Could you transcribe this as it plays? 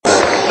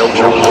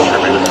Welcome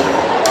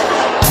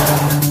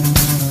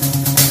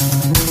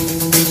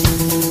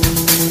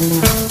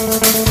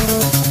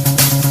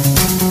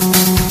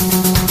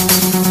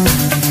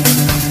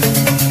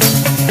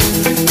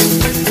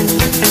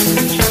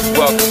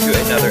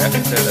to another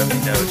episode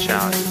of No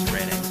Challenges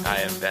Raining.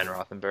 I am Ben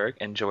Rothenberg,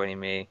 and joining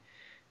me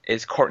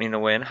is Courtney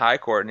Nguyen. Hi,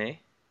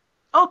 Courtney.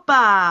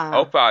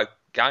 Opa! Opa,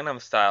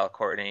 Gangnam Style,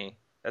 Courtney.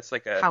 That's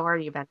like a. How are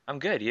you, Ben? I'm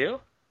good. You?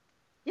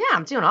 Yeah,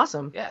 I'm doing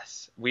awesome.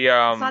 Yes. We It's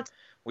um not.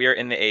 we are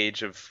in the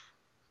age of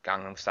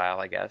Gangnam Style,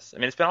 I guess. I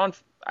mean, it's been on.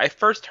 I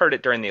first heard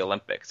it during the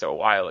Olympics, so a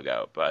while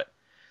ago, but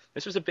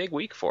this was a big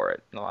week for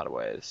it in a lot of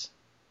ways.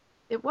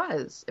 It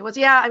was. It was.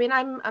 Yeah. I mean,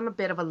 I'm a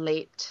bit of a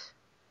late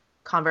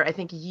convert. I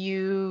think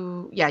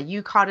you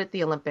caught it at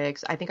the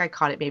Olympics. I think I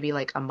caught it maybe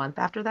like a month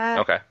after that,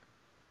 Okay.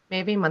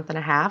 maybe a month and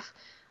a half.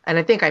 And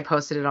I think I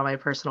posted it on my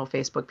personal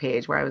Facebook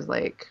page where I was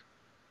like,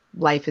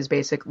 life is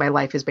basic. My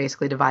life is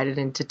basically divided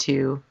into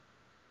two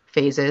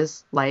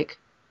phases, like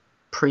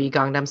pre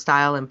Gangnam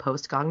Style and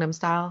post Gangnam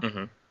Style.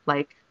 hmm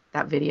Like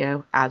that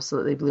video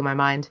absolutely blew my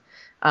mind,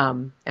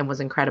 and was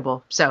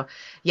incredible. So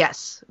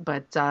yes,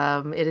 but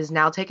it is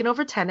now taken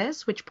over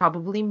tennis, which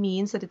probably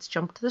means that it's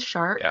jumped the Yeah.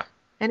 shark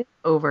and it's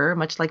over,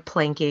 much like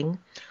planking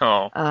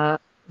Oh, uh,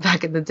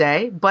 back in the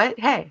day. But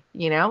hey,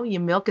 you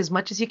milk as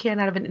much as you can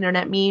out of an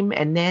internet meme,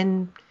 and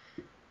then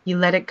you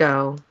let it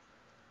go,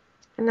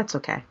 and that's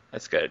okay.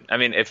 that's good. I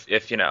mean, if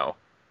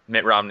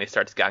Mitt Romney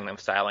starts Gangnam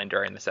Styling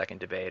during the second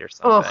debate or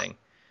Oh, something,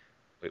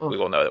 we oh,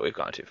 will know that we've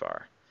gone too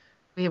far.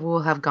 we will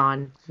have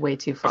gone way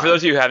too But for those far.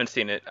 of you who haven't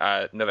seen it,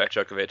 Novak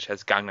Djokovic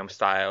has Gangnam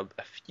Styled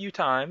a few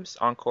times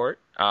on court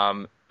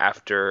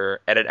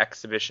at an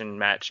exhibition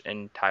match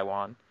in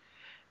Taiwan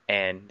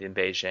and in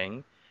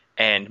Beijing,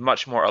 and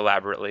much more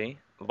elaborately,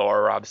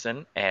 Laura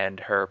Robson and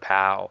her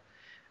pal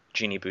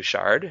Jeannie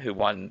Bouchard, who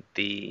won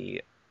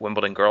the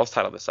Wimbledon girls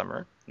title this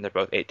summer, and they're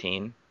both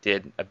 18,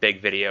 did a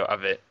big video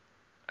of it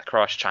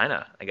across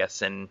China, I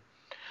guess, in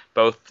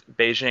both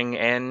Beijing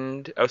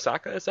and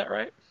Osaka. Is that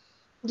right?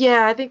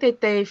 Yeah, I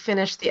think they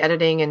finished the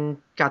editing and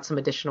got some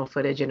additional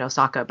footage in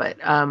Osaka, but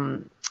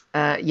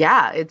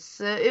yeah,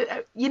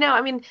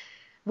 I mean,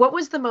 what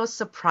was the most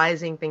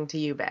surprising thing to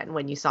you, Ben,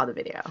 when you saw the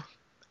video?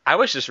 I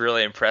was just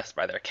really impressed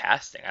by their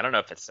casting. I don't know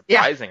if it's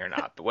Yeah. surprising or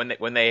not, but when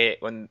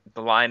the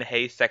line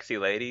 "Hey, sexy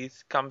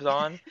ladies" comes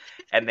on,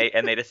 and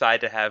they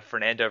decide to have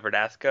Fernando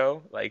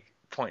Verdasco like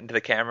point into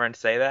the camera and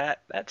say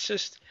that,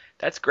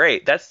 that's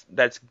great. That's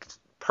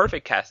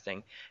perfect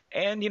casting,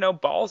 and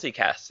ballsy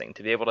casting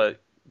to be able to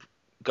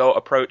go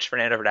approach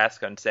Fernando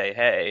Verdasco and say,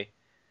 "Hey,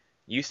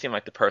 you seem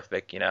like the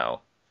perfect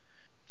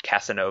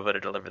Casanova to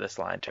deliver this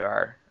line to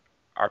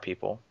our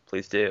people.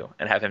 Please do,"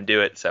 and have him do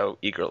it so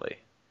eagerly.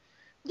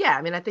 Yeah,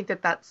 I mean, I think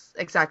that that's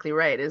exactly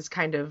right. Is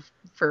kind of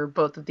for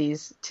both of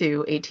these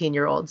two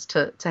 18-year-olds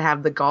to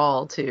have the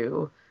gall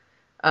to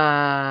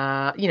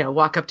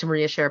walk up to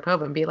Maria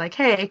Sharapova and be like,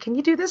 "Hey, can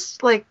you do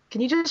this? Like,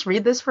 can you just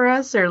read this for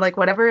us or like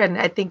whatever?" And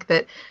I think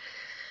that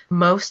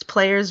most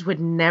players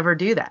would never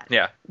do that.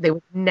 Yeah. They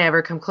would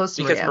never come close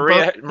to Because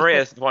Maria. Both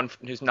Maria is the one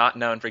who's not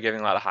known for giving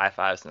a lot of high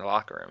fives in the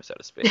locker room, so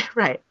to speak.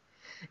 right.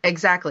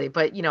 Exactly.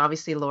 But,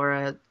 obviously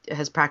Laura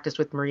has practiced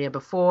with Maria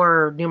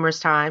before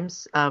numerous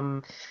times.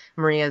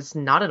 Maria's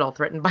not at all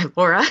threatened by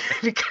Laura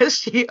because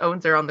she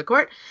owns her on the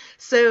court.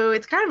 So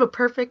it's kind of a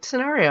perfect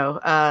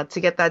scenario to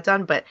get that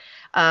done. But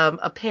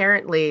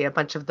apparently a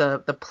bunch of the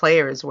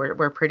players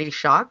were pretty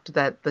shocked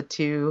that the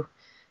two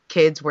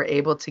kids were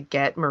able to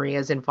get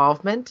Maria's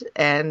involvement.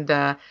 And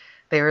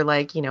they were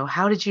like,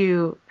 how did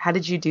you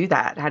do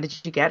that? How did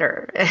you get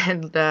her?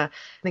 And I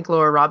think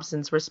Laura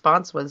Robson's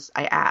response was,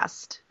 I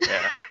asked,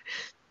 Yeah.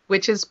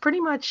 which is pretty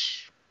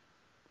much,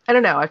 I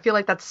don't know. I feel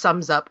like that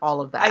sums up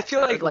all of I that.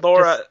 feel like Like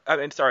Laura, just, I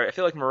mean, sorry, I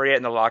feel like Maria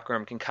in the locker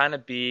room can kind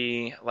of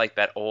be like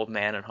that old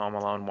man in Home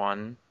Alone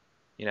 1,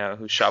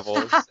 who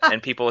shovels,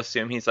 and people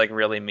assume he's like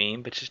really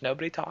mean, but just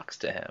nobody talks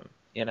to him.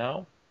 And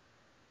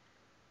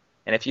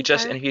okay. if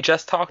you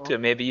just talked to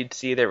him, maybe you'd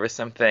see there was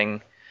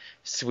something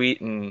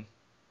sweet and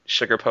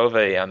sugar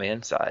povey on the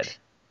inside.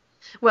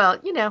 Well,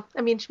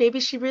 I mean, maybe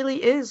she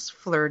really is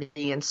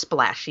flirty and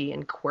splashy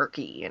and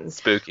quirky and,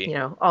 Spooky.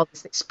 all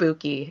these things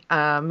spooky.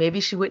 Maybe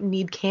she wouldn't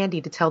need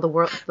candy to tell the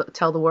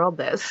world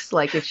this.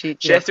 Like if she,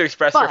 She has to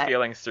express her but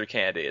feelings through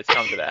candy. It's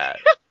come to that.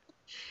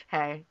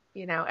 hey,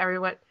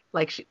 everyone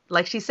like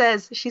she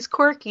says, she's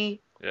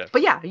quirky. Yeah.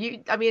 But yeah,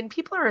 I mean,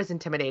 people are as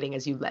intimidating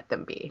as you let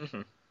them be,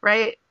 hmm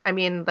right? I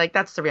mean, like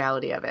that's the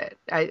reality of it.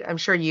 I'm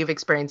sure you've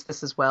experienced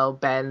this as well,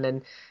 Ben,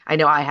 and I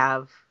know I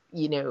have,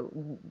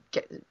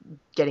 get,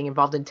 getting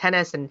involved in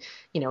tennis and,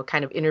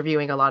 kind of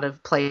interviewing a lot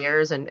of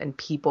players and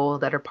people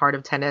that are part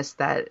of tennis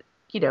that,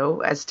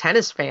 as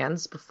tennis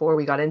fans before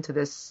we got into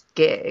this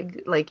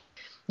gig, like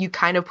you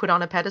kind of put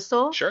on a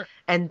pedestal Sure.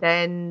 and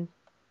then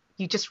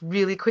you just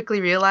really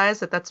quickly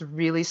realize that that's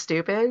really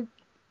stupid.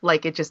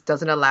 Like it just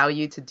doesn't allow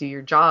you to do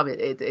your job.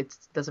 It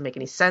doesn't make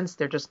any sense.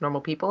 They're just normal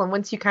people. And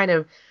once you kind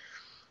of,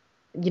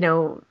 you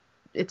know,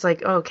 it's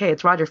like, oh, okay,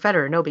 it's Roger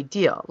Federer, no big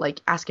deal. Like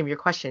ask him your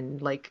question,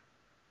 like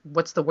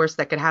what's the worst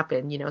that could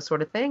happen,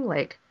 sort of thing.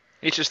 Like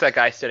He's just that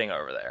guy sitting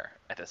over there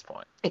at this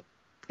point.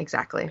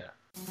 Exactly. Yeah.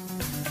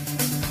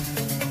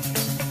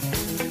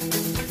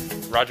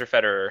 Roger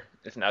Federer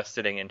is now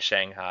sitting in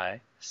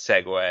Shanghai.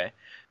 Segue.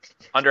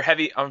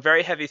 On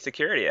very heavy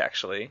security,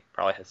 actually.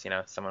 Probably has,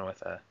 someone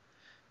with a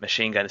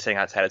machine gun sitting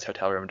outside his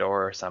hotel room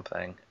door or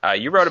something.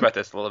 You wrote about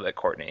this a little bit,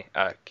 Courtney.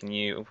 Can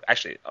you,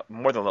 actually,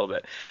 more than a little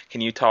bit,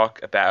 can you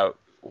talk about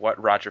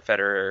what Roger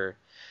Federer,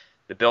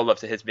 the build-up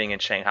to his being in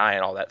Shanghai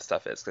and all that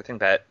stuff is? 'Cause I think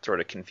that sort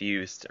of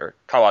confused or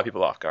caught a lot of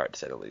people off guard, to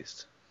say the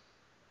least.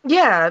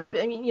 Yeah,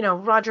 I mean,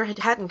 Roger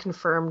hadn't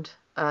confirmed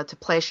to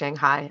play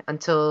Shanghai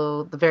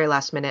until the very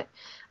last minute.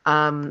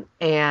 And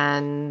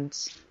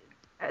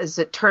as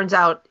it turns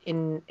out,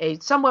 in a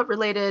somewhat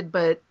related,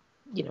 but,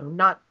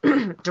 not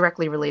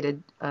directly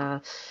related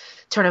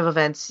turn of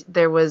events,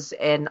 there was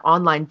an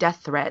online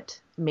death threat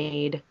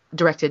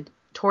directed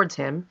towards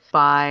him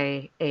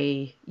by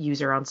a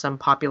user on some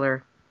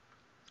popular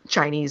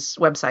Chinese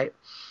website,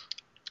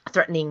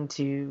 threatening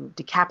to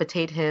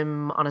decapitate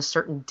him on a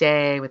certain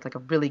day with like a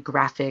really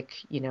graphic,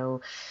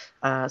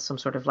 some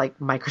sort of like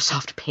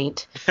Microsoft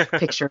Paint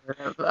picture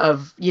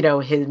of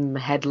him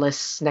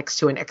headless next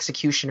to an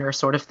executioner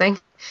sort of thing.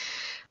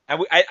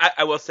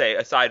 I will say,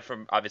 aside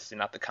from obviously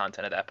not the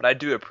content of that, but I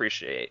do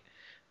appreciate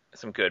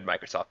some good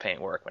Microsoft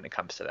Paint work when it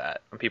comes to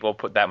that. When people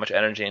put that much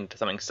energy into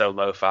something so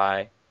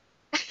lo-fi.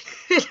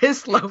 It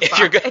is lo-fi.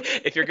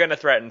 If you're going to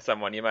threaten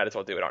someone, you might as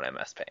well do it on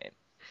MS Paint.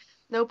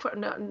 No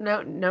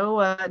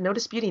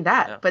disputing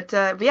that. No.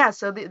 But yeah,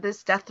 so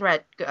this death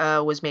threat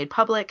was made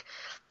public,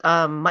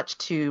 much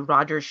to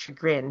Roger's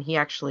chagrin. He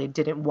actually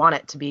didn't want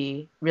it to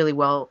be really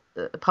well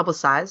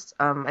publicized.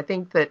 I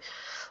think that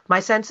my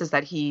sense is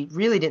that he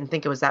really didn't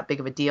think it was that big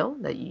of a deal,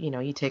 that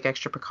you take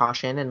extra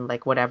precaution and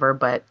like whatever.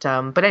 But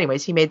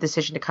anyways, he made the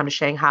decision to come to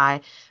Shanghai.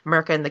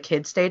 America and the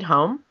kids stayed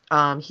home.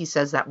 He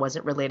says that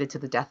wasn't related to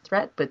the death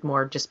threat, but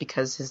more just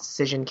because his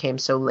decision came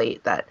so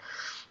late that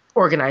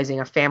organizing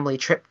a family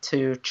trip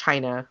to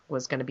China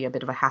was going to be a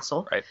bit of a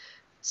hassle. Right.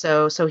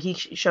 So he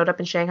showed up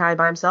in Shanghai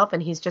by himself,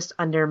 and he's just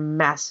under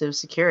massive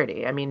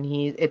security. I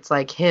mean, it's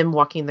like him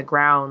walking the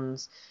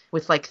grounds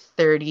with like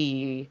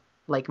 30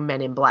 like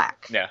men in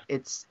black. Yeah.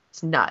 It's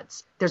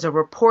nuts. There's a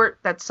report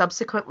that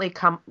subsequently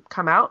come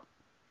out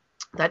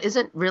that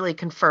isn't really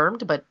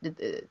confirmed, but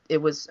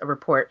it was a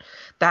report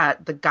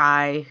that the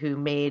guy who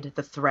made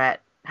the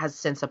threat has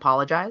since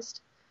apologized.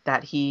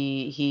 That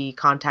he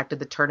contacted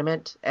the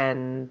tournament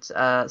and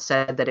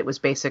said that it was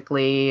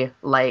basically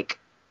like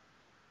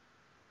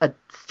a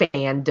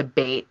fan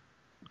debate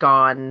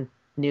gone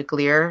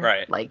nuclear.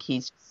 Right. Like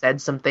he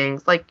said some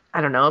things like,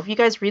 I don't know, if you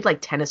guys read like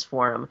Tennis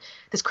Forum,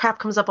 this crap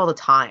comes up all the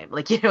time.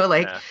 Like,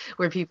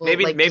 where people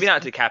maybe just,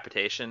 not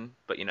decapitation,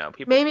 but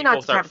people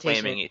not start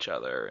flaming each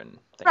other and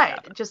things right.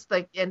 happen. Just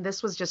like, and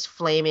this was just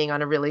flaming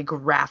on a really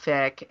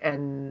graphic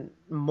and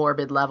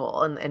morbid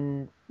level,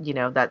 and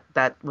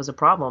that was a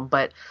problem.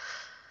 But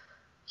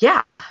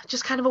yeah,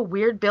 just kind of a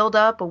weird build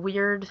up, a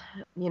weird,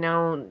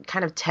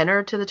 kind of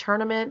tenor to the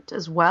tournament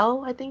as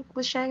well, I think,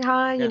 with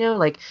Shanghai. Yeah.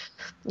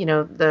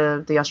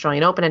 The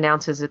Australian Open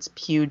announces its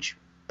huge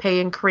pay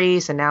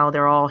increase, and now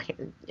they're all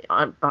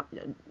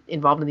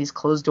involved in these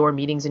closed door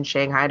meetings in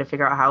Shanghai to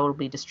figure out how it'll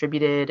be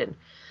distributed.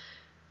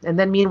 And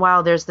then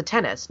meanwhile, there's the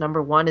tennis.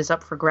 Number one is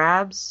up for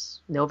grabs.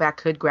 Novak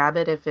could grab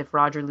it if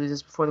Roger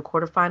loses before the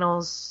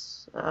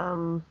quarterfinals.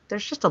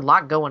 There's just a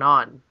lot going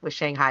on with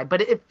Shanghai,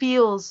 but it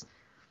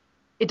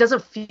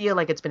doesn't feel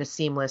like it's been a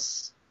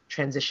seamless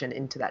transition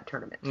into that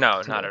tournament.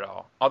 No, not at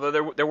all.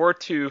 Although there were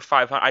two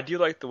 500. I do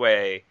like the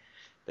way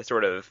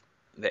the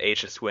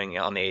Asia swing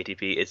on the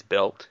ATP is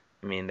built.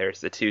 I mean,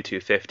 there's the two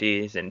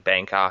 250s in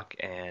Bangkok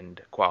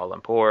and Kuala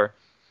Lumpur.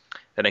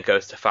 Then it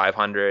goes to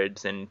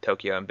 500s in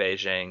Tokyo and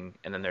Beijing.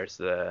 And then there's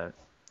the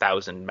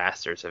 1,000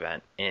 Masters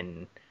event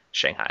in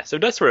Shanghai. So it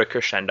does sort of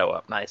crescendo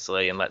up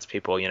nicely and lets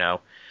people,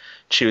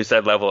 choose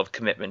that level of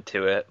commitment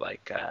to it.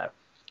 Like,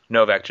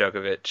 Novak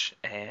Djokovic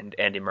and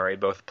Andy Murray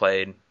both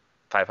played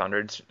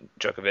 500s.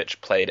 Djokovic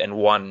played and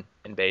won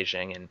in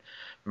Beijing, and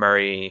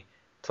Murray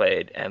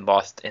played and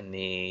lost in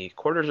the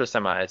quarters or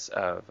semis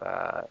of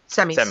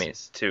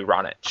semis to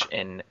Raonic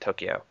in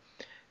Tokyo.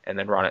 And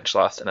then Raonic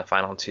lost in the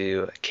final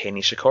to Kei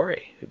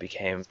Nishikori, who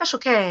became Special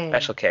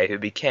K, who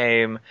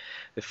became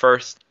the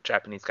first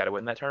Japanese guy to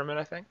win that tournament,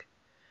 I think.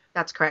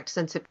 That's correct,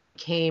 since it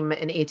became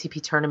an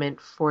ATP tournament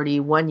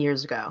 41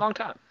 years ago. Long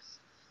time.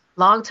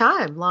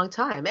 Long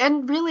time.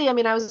 And really, I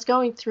mean, I was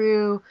going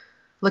through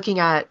looking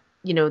at,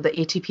 the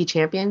ATP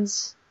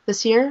champions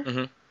this year.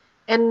 Mm-hmm.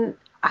 And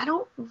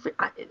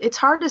it's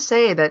hard to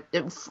say that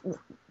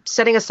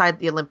setting aside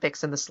the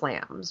Olympics and the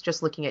slams,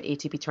 just looking at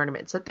ATP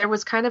tournaments, that there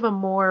was kind of a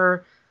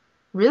more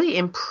really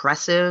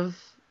impressive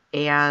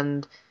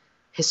and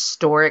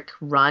historic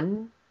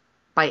run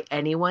by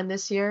anyone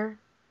this year,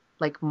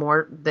 like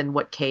more than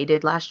what Kei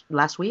did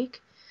last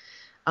week.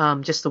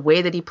 Just the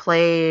way that he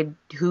played,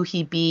 who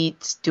he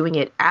beat, doing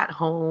it at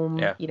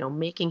home,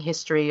 making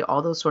history,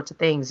 all those sorts of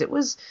things. It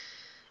was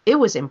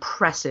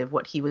impressive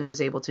what he was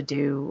able to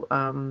do.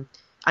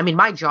 I mean,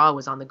 my jaw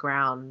was on the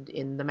ground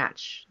in the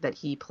match that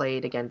he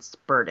played against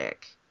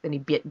Berdych. and he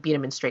beat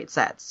him in straight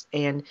sets.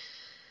 And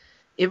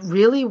it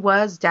really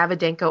was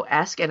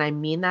Davydenko-esque, and I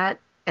mean that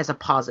as a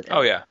positive.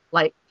 Oh yeah.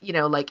 Like,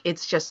 like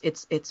it's just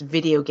it's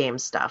video game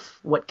stuff,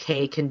 what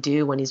Kei can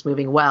do when he's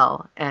moving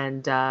well.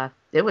 And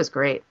it was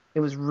great. It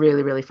was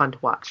really, really fun to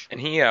watch. And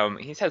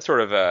he's had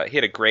sort of he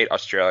had a great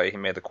Australia. He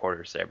made the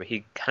quarters there, but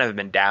he kind of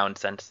been down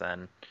since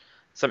then.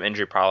 Some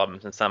injury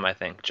problems, and some I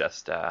think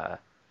just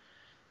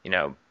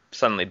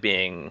suddenly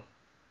being.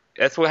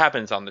 That's what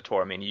happens on the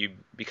tour. I mean, you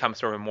become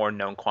sort of a more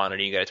known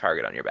quantity. You get a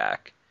target on your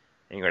back,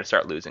 and you're going to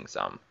start losing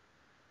some.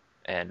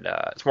 And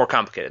it's more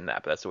complicated than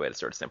that, but that's the way to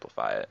sort of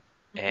simplify it.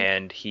 Mm-hmm.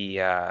 And he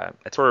had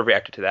sort of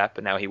reacted to that,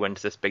 but now he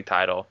wins this big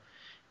title.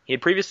 He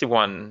had previously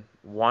won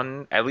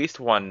at least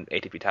one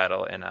ATP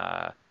title in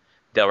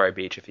Delray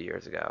Beach a few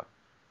years ago.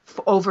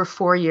 Over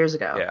 4 years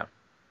ago. Yeah.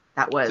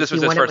 That was. So this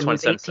was his first win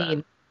since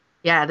then.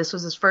 Yeah, this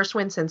was his first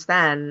win since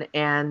then,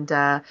 and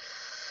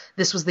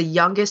this was the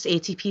youngest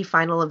ATP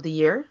final of the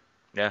year.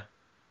 Yeah.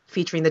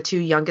 Featuring the two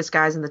youngest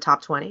guys in the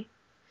top 20.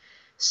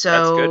 So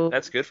that's good.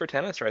 That's good for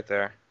tennis right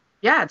there.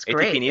 Yeah, it's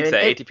great. ATP needs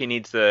that. ATP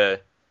needs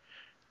the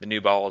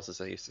new balls,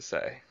 as I used to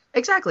say.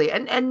 Exactly.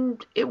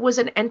 And it was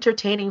an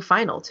entertaining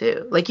final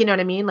too. Like, you know what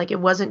I mean? Like, it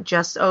wasn't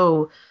just,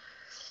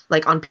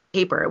 like on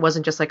paper, it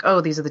wasn't just like,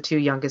 these are the two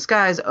youngest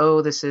guys.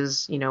 This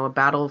is, a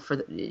battle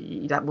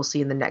that we'll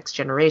see in the next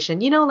generation.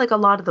 Like a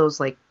lot of those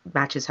like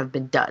matches have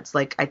been duds.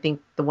 Like, I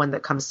think the one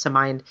that comes to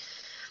mind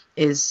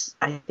is,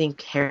 I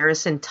think,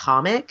 Harrison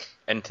Tomic.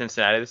 In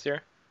Cincinnati this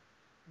year?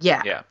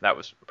 Yeah. Yeah, that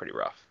was pretty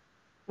rough.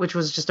 Which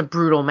was just a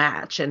brutal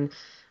match and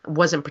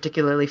wasn't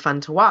particularly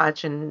fun to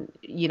watch. And,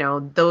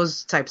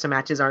 those types of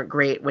matches aren't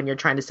great when you're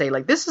trying to say,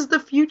 like, this is the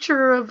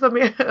future of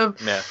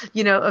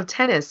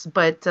tennis.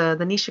 But the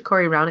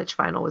Nishikori-Raonic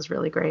final was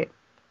really great.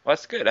 Well,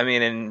 that's good. I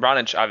mean, and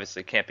Raonic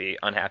obviously can't be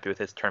unhappy with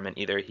his tournament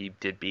either. He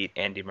did beat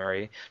Andy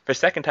Murray for the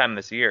second time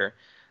this year,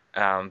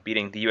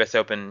 beating the U.S.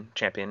 Open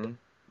champion,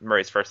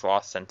 Murray's first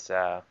loss since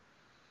the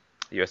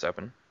U.S.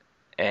 Open,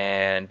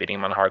 and beating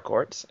him on the hard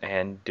courts,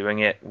 and doing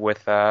it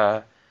with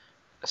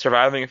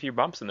surviving a few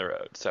bumps in the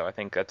road. So I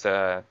think that's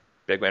a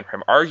big win for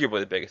him.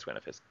 Arguably the biggest win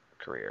of his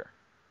career.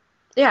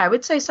 Yeah, I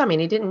would say so. I mean,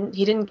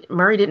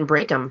 Murray didn't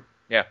break him.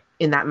 Yeah.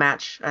 In that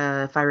match,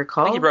 if I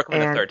recall. I think he broke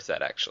him in the third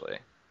set, actually.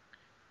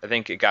 I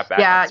think it got back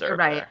on serve. Yeah, you're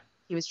right. There.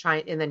 He was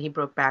trying, and then he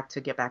broke back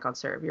to get back on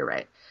serve. You're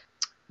right.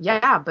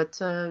 Yeah, but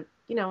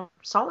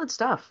solid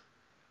stuff.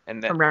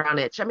 And then, from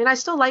Raonic. I mean, I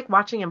still like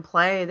watching him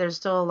play. There's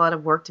still a lot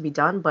of work to be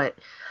done, but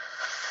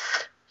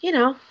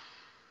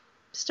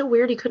still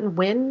weird he couldn't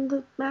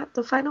win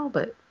the final.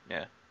 But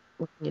yeah,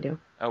 what can you do?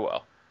 Oh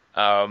well.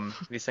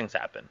 These things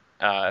happen.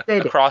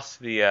 Across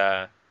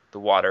the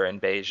water in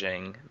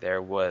Beijing,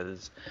 there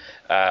was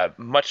a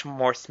much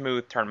more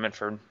smooth tournament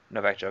for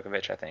Novak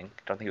Djokovic. I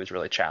don't think he was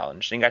really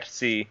challenged. And you got to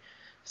see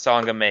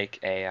Tsonga make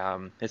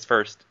his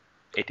first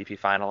ATP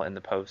final in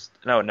the post.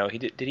 No, he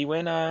did. Did he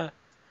win? Did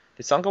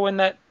Tsonga win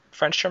that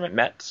French tournament,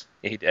 Metz?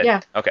 Yeah, he did. Yeah.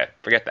 Okay,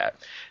 forget that.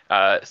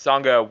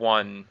 Tsonga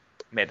won,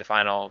 made the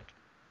final.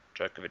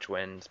 Djokovic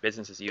wins.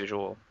 Business as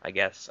usual, I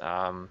guess.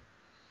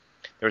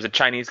 There was a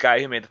Chinese guy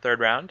who made the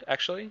third round,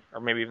 actually, or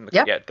maybe even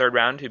the third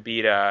round, who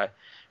beat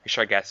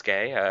Richard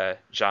Gasquet,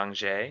 Zhang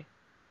Jie.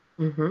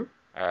 Mm-hmm.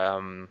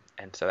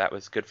 And so that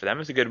was good for them. It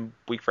was a good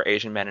week for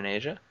Asian men in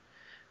Asia.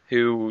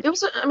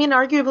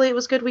 Arguably it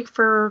was a good week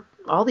for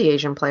all the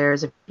Asian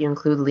players if you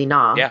include Li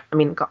Na. Yeah. I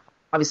mean,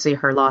 obviously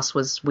her loss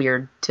was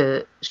weird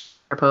to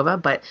Sharapova,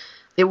 but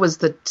it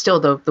was still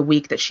the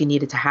week that she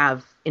needed to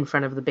have in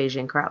front of the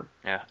Beijing crowd.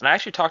 Yeah, and I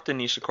actually talked to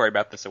Nishikori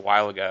about this a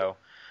while ago,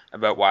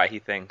 about why he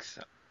thinks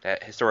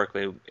that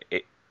historically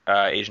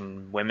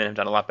Asian women have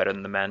done a lot better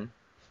than the men.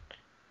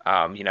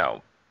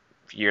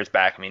 Years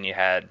back, you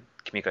had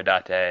Kimiko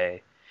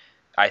Date,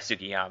 Ai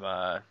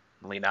Sugiyama,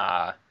 Li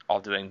Na, all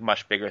doing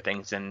much bigger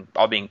things and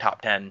all being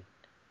top 10,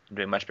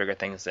 doing much bigger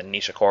things than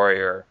Nishikori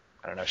or,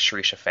 I don't know,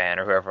 Shirisha Fan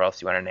or whoever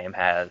else you want to name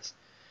has.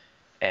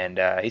 And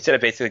he said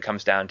it basically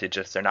comes down to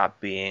just there not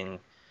being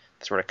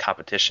the sort of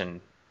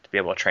competition to be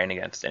able to train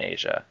against in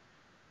Asia.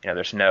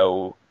 There's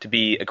to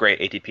be a great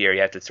ATPer,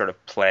 you have to sort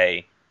of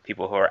play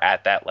people who are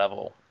at that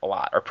level a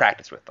lot or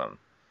practice with them.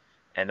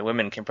 And the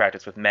women can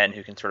practice with men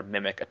who can sort of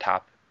mimic a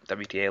top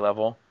WTA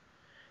level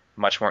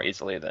much more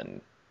easily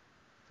than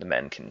the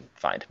men can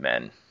find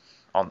men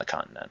on the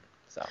continent.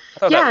 So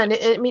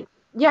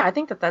I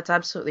think that's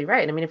absolutely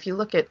right. I mean, if you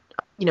look at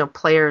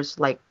players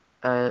like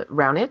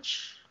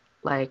Raonic,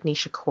 like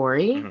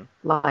Nishikori, mm-hmm.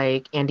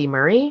 like Andy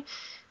Murray,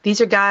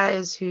 these are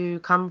guys who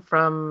come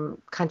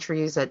from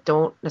countries that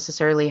don't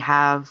necessarily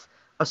have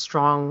a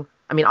strong.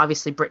 I mean,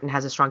 obviously Britain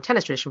has a strong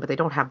tennis tradition, but they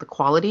don't have the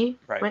quality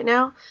right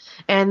now,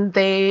 and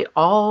they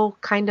all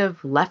kind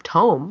of left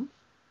home.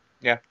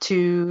 Yeah.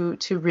 To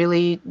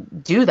really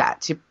do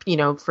that.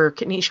 For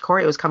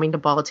Nishikori, it was coming to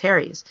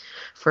Bollettieri's.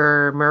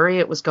 For Murray,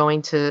 it was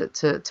going to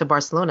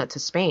Barcelona, to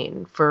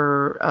Spain.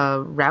 For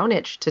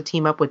Raonic to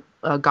team up with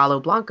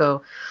Galo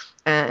Blanco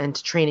and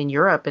to train in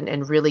Europe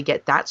and really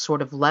get that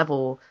sort of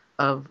level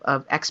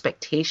of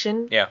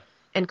expectation. Yeah.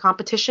 and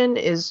competition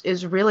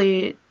is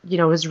really,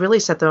 has really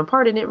set them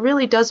apart. And it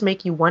really does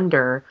make you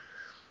wonder,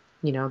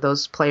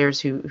 those players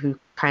who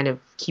kind of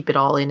keep it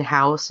all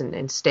in-house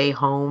and stay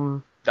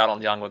home.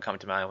 Donald Young would come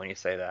to mind when you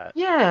say that.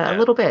 Yeah, a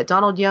little bit.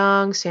 Donald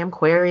Young, Sam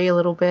Querrey a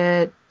little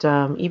bit,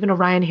 even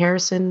Orion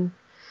Harrison.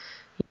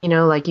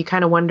 Like you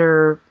kind of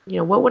wonder,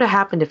 what would have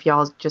happened if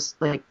y'all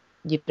just like,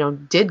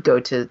 did go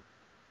to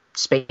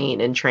Spain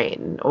and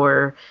train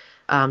or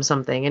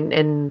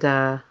something.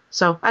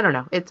 So I don't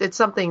know. It's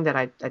something that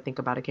I think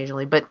about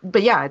occasionally.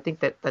 But yeah, I think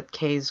that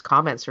Kay's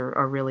comments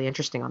are really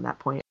interesting on that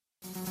point.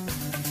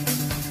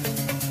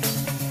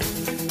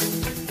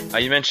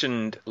 You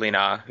mentioned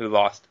Lena, who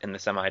lost in the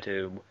semi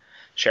to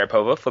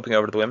Sharapova, flipping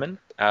over to the women.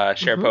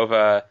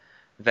 Sharapova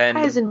then...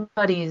 Eyes and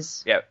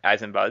buddies. Yeah,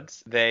 eyes and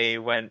buds.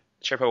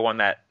 Sharapova won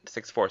that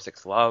 6-4,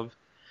 6-love.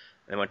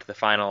 They went to the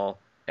final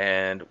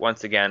and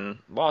once again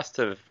lost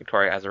to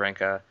Victoria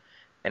Azarenka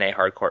in a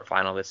hard court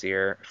final this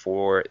year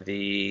for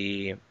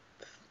the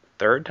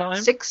third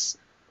time? Six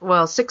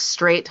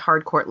straight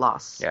hard court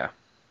loss. Yeah.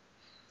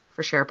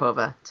 For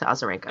Sharapova to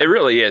Azarenka. It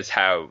really is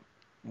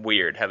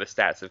weird how the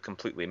stats have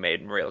completely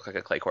made Maria look like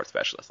a clay court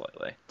specialist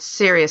lately.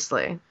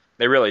 Seriously.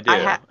 They really do.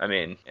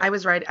 I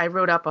was right. I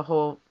wrote up a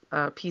whole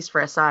piece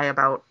for SI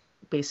about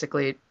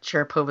basically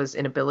Sharapova's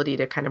inability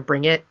to kind of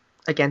bring it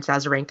against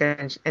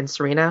Azarenka and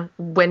Serena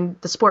when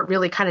the sport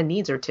really kind of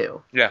needs her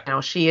to. Yeah.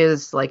 She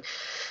is like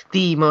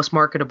the most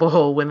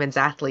marketable women's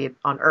athlete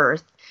on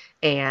earth,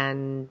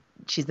 and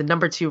she's the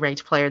number 2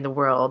 ranked player in the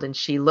world, and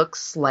she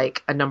looks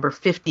like a number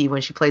 50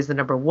 when she plays the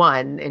number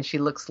 1, and she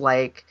looks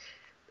like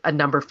a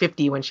number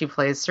 50 when she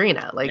plays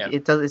Serena.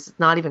 It's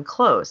not even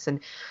close. And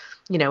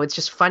it's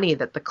just funny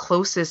that the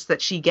closest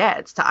that she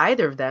gets to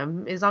either of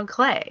them is on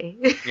clay.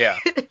 Yeah.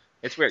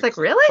 It's weird. It's like,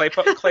 really?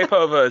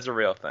 Claypova is a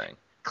real thing.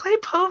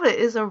 Claypova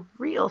is a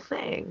real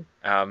thing.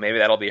 Maybe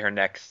that'll be her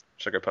next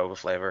Sugarpova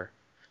flavor.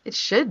 It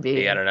should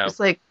be. I don't know.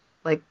 It's like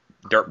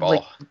dirt ball.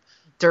 Like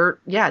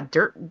dirt, yeah,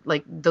 dirt,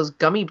 like those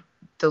gummy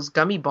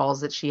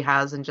balls that she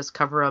has, and just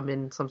cover them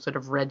in some sort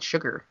of red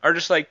sugar. Or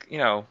just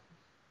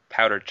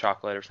powdered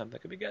chocolate or something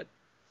could be good.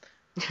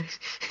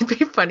 It'd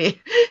be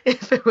funny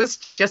if it was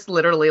just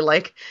literally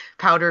like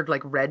powdered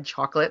like red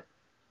chocolate.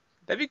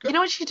 That'd be good. You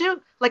know what you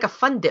do? Like a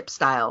Fun Dip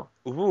style.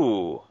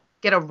 Ooh.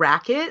 Get a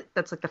racket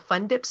that's like the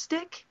Fun Dip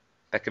stick.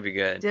 That could be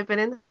good. Dip it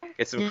in there.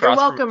 Get some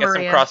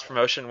Maria. cross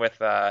promotion with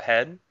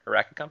Head, a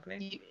racket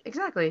company.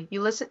 Exactly.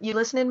 You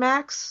listen in,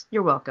 Max.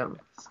 You're welcome.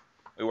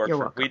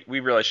 We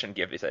really shouldn't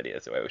give these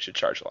ideas away. We should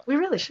charge a lot. We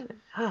really shouldn't.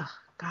 Oh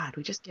God,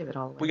 we just give it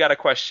all away. We got a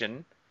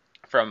question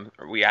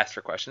we asked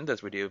for questions,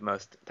 as we do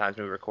most times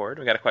when we record.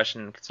 We got a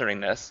question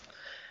concerning this.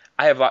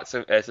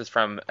 This is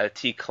from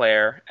T.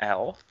 Claire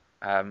L.,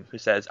 who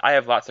says, I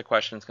have lots of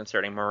questions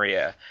concerning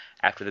Maria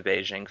after the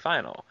Beijing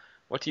final.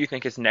 What do you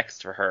think is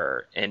next for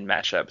her in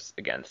matchups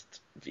against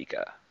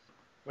Vika?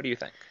 What do you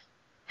think?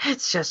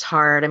 It's just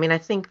hard. I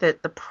think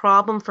that the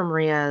problem for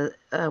Maria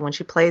when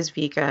she plays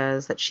Vika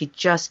is that she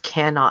just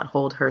cannot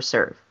hold her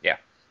serve. Yeah.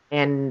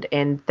 And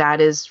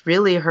that is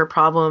really her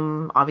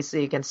problem,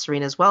 obviously, against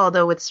Serena as well.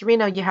 Although with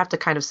Serena, you have to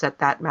kind of set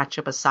that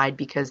matchup aside,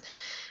 because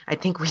I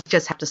think we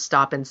just have to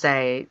stop and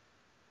say,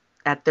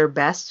 at their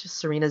best,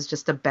 Serena's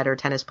just a better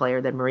tennis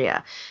player than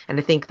Maria. And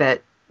I think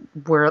that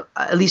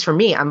at least for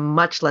me, I'm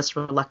much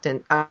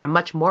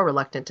more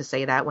reluctant to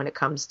say that when it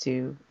comes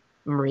to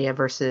Maria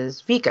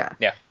versus Vika.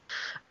 Yeah.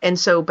 And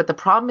so, but the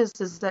problem is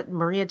that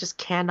Maria just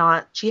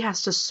cannot, she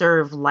has to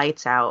serve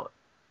lights out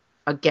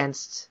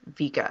against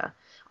Vika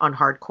on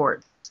hard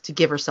court to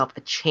give herself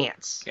a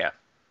chance. Yeah.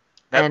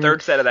 That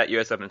third set of that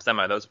US Open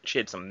semi, she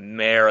had some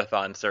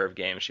marathon serve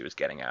games she was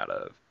getting out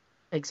of.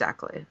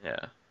 Exactly.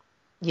 Yeah.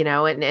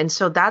 And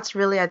so that's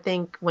really, I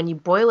think, when you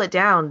boil it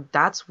down,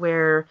 that's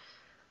where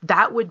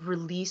that would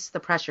release the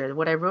pressure.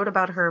 What I wrote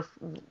about her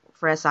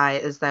for SI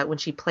is that when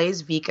she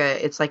plays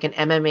Vika, it's like an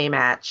MMA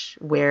match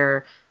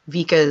where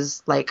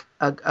Vika's like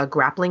a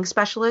grappling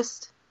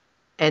specialist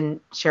and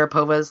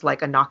Sharapova's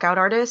like a knockout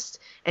artist,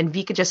 and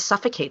Vika just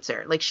suffocates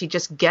her. Like, she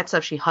just gets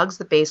up, she hugs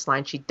the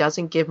baseline, she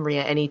doesn't give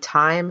Maria any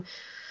time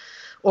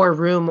or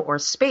room or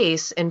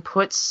space, and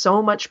puts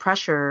so much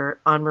pressure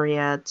on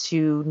Maria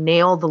to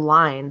nail the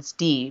lines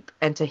deep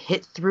and to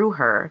hit through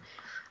her,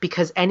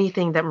 because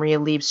anything that Maria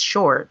leaves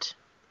short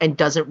and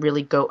doesn't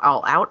really go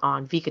all out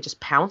on, Vika just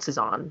pounces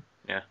on.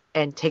 Yeah.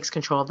 And takes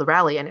control of the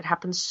rally, and it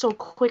happens so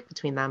quick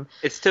between them.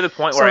 It's to the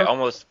point where I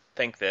almost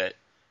think that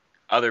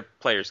other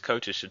players'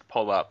 coaches should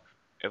pull up,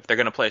 if they're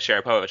going to play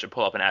Sharapova, should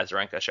pull up an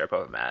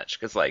Azarenka-Sharapova match,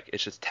 because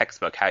it's just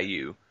textbook how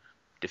you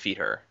defeat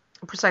her.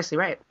 Precisely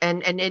right.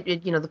 And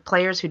the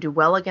players who do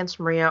well against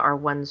Maria are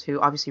ones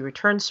who obviously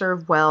return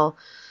serve well,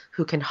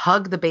 who can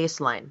hug the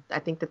baseline. I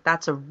think that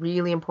that's a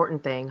really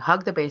important thing.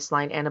 Hug the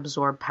baseline and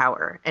absorb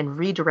power and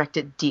redirect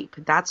it deep.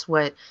 That's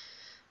what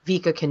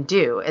Vika can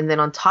do. And then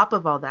on top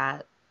of all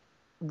that,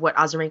 what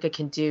Azarenka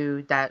can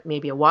do that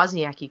maybe a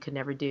Wozniacki could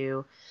never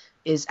do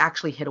is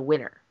actually hit a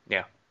winner.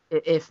 Yeah.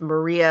 If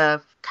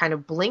Maria kind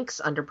of blinks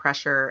under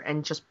pressure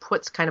and just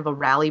puts kind of a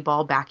rally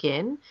ball back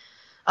in,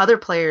 Other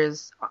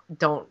players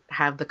don't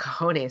have the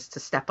cojones to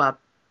step up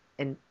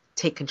and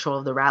take control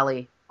of the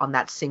rally on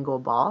that single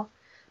ball,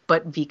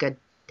 but Vika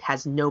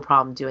has no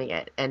problem doing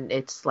it, and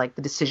it's like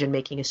the decision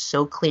making is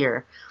so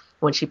clear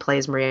when she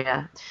plays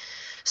Maria.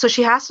 So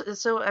she has.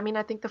 So I mean,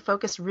 I think the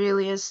focus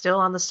really is still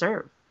on the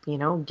serve.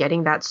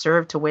 Getting that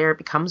serve to where it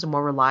becomes a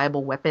more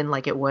reliable weapon,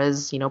 like it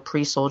was,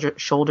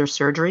 pre-shoulder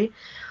surgery.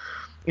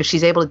 If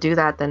she's able to do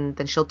that,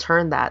 then she'll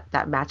turn that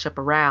matchup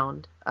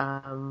around.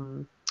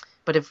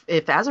 But if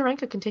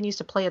Azarenka continues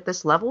to play at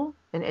this level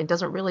and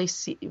doesn't really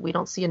we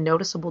don't see a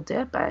noticeable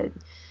dip,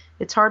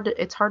 it's hard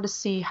to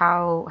see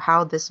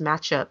how this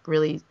matchup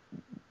really,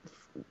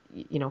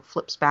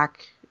 flips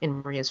back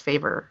in Maria's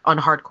favor on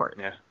hard court.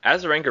 Yeah,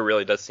 Azarenka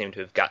really does seem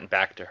to have gotten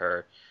back to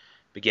her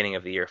beginning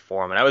of the year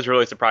form, and I was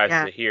really surprised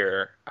to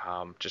hear,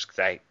 just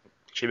because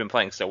she'd been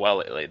playing so well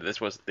lately.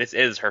 This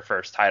is her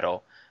first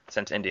title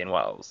since Indian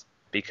Wells,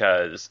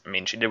 because I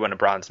mean she did win a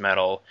bronze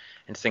medal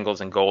in singles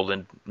and gold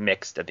and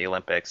mixed at the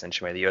Olympics, and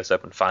she made the U.S.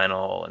 Open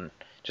final, and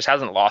just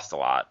hasn't lost a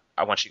lot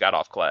once she got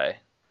off clay.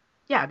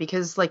 Yeah,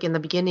 because like in the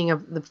beginning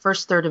of the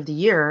first third of the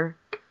year,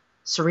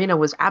 Serena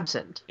was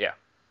absent. Yeah.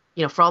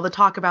 For all the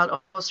talk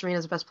about,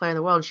 Serena's the best player in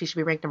the world and she should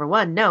be ranked number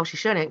one. No, she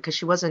shouldn't, because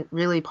she wasn't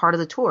really part of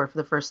the tour for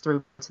the first 3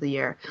 months of the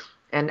year.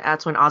 And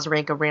that's when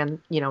Azarenka ran,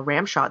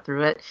 ramshot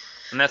through it.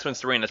 And that's when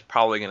Serena's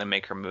probably going to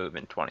make her move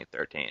in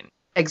 2013.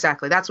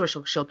 Exactly. That's where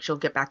she'll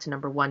get back to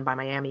number one by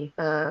Miami,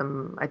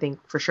 I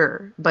think for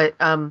sure. But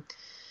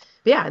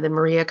yeah, then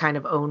Maria kind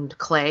of owned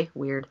clay.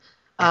 Weird.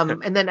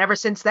 And then ever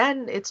since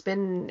then, it's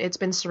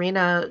been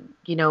Serena,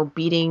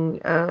 beating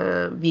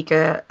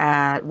Vika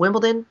at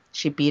Wimbledon.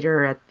 She beat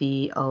her at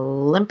the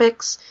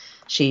Olympics.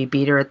 She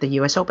beat her at the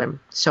U.S. Open.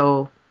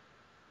 So,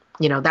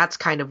 that's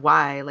kind of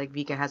why like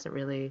Vika hasn't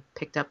really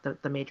picked up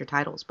the major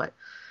titles. But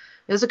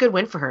it was a good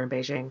win for her in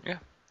Beijing. Yeah,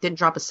 didn't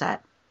drop a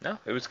set. No,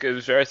 it was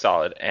very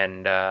solid,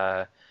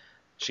 and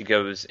she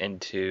goes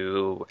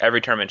into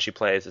every tournament she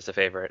plays as a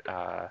favorite.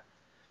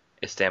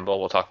 Istanbul,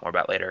 we'll talk more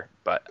about later,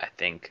 but I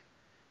think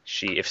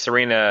if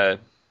Serena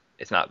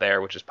is not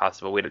there, which is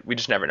possible, we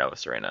just never know with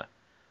Serena,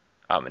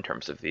 in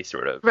terms of the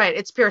sort of right.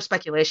 It's pure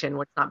speculation,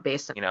 what's not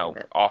based on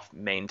off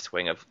main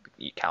swing of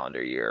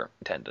calendar year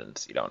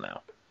attendance. You don't know.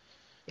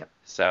 Yep.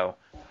 So,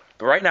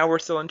 but right now we're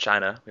still in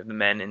China. We have the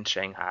men in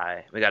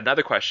Shanghai. We got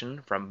another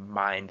question from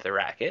Mind the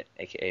Racket,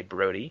 aka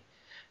Brody,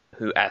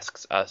 who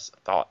asks us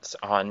thoughts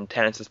on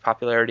tennis's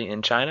popularity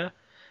in China.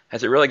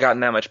 Has it really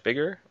gotten that much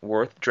bigger?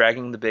 Worth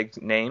dragging the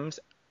big names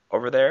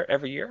over there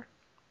every year?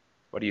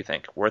 What do you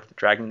think? Worth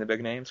dragging the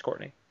big names,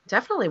 Courtney?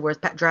 Definitely worth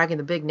dragging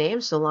the big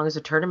names, so long as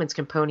the tournaments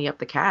can pony up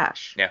the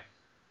cash. Yeah.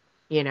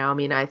 I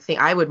mean, I think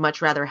I would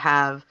much rather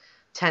have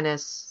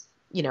tennis,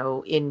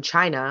 in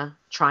China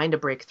trying to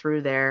break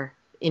through there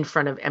in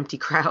front of empty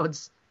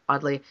crowds,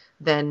 oddly,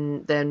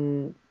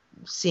 than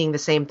seeing the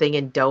same thing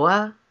in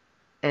Doha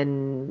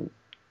and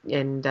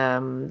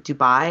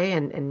Dubai,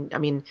 and I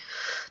mean,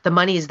 the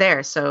money's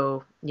there,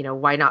 so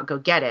why not go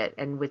get it?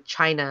 And with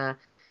China,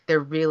 there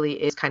really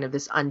is kind of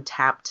this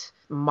untapped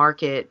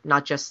market,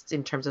 not just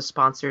in terms of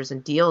sponsors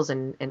and deals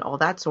and all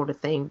that sort of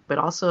thing, but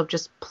also of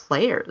just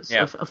players,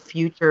 of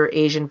future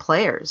Asian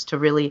players to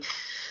really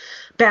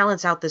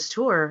balance out this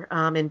tour,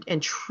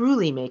 and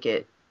truly make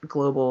it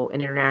global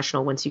and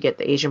international once you get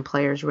the Asian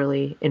players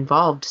really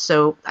involved.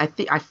 So I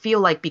feel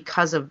like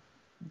because of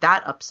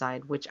that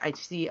upside, which I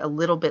see a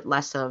little bit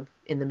less of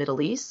in the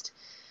Middle East,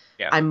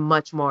 I'm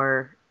much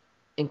more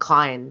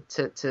inclined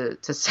to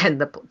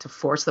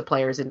force the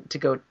players to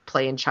go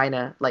play in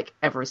China like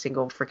every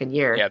single freaking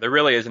year. Yeah, there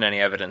really isn't any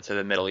evidence that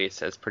the Middle East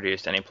has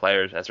produced any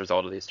players as a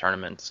result of these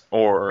tournaments,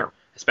 or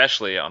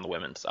especially on the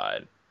women's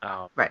side.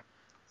 Right.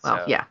 Well,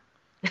 so, yeah.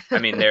 I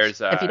mean,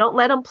 there's if you don't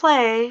let them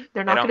play,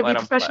 they're not going to be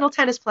professional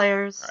tennis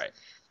players. Right.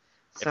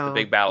 So, if the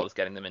big battle is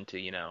getting them into,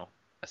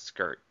 a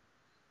skirt,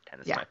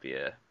 tennis might be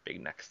a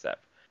big next step.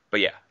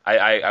 But yeah,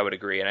 I would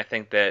agree, and I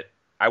think that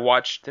I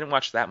didn't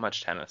watch that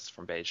much tennis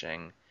from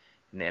Beijing,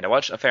 and I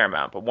watched a fair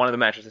amount, but one of the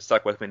matches that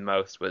stuck with me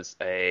most was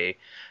a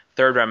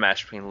third round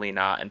match between Li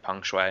Na and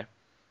Peng Shuai,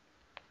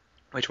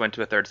 which went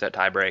to a third set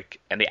tiebreak,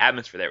 and the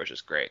atmosphere there was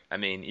just great. I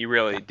mean, you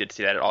really did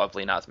see that at all of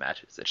Li Na's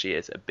matches, that she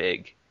is a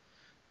big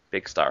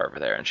star over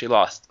there, and she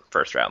lost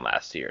first round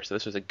last year, so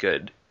this was a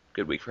good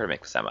week for her to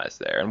make the semis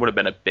there, and would have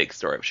been a big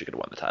story if she could have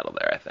won the title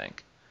there, I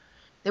think.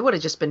 It would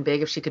have just been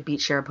big if she could beat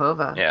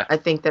Sharapova. Yeah. I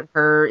think that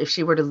if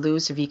she were to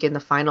lose to Vika in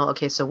the final,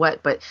 okay, so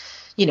what? But,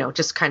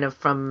 just kind of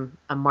from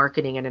a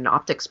marketing and an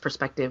optics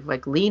perspective,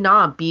 like Li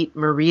Na beat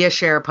Maria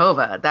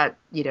Sharapova. That,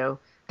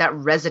 that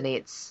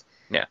resonates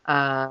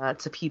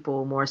to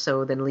people more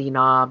so than Li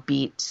Na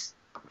beat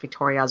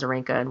Victoria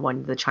Azarenka and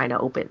won the China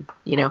Open,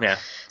 Yeah.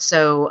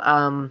 So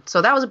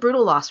that was a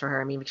brutal loss for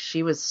her. I mean,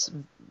 she was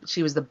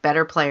the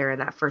better player in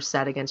that first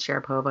set against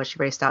Sharapova. She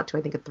raced out to,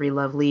 I think, a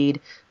 3-love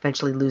lead,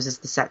 eventually loses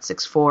the set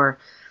 6-4.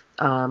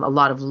 A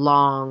lot of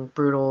long,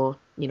 brutal,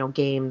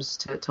 games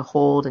to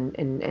hold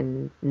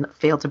and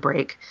fail to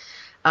break.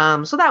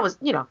 So that was,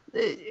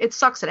 it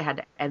sucks that it had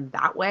to end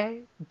that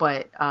way,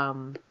 but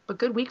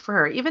good week for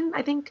her. Even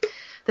I think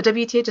the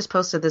WTA just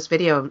posted this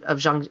video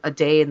of a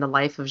day in the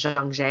life of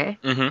Zhang Jie,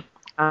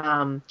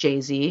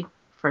 Jay-Z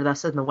for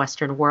us in the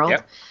Western world.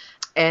 Yep.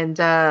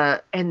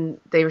 And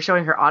they were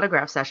showing her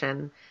autograph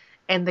session,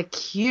 and the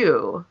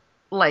queue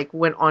like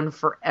went on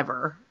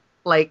forever.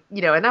 Like,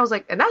 and I was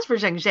like, and that's for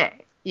Zhang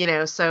Jie,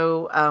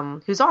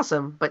 so who's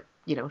awesome, but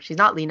she's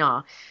not Li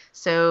Na.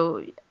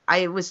 So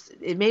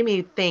it made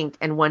me think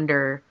and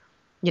wonder,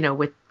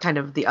 with kind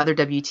of the other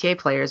WTA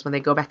players when they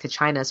go back to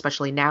China,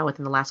 especially now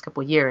within the last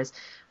couple of years,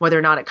 whether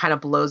or not it kind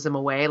of blows them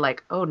away,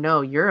 like, oh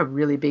no, you're a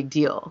really big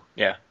deal.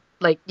 Yeah.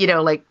 Like,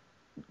 like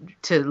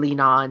to Li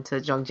Na and to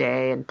Zhang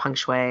Jie and Peng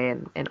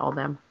Shuai and all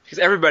them. Because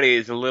everybody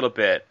is a little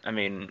bit, I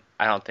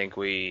don't think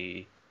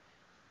I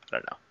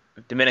don't know.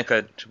 If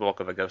Dominika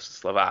Cibulkova goes to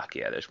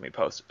Slovakia, there's going to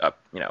be posts up,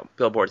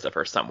 billboards of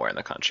her somewhere in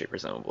the country,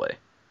 presumably.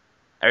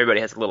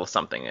 Everybody has a little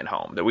something at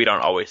home that we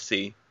don't always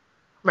see,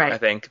 right? I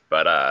think,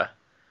 but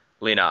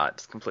Li Na,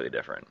 it's completely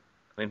different.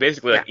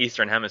 Basically, like,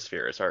 Eastern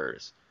Hemisphere is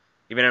hers.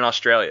 Even in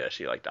Australia,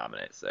 she like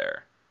dominates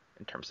there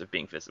in terms of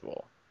being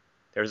visible.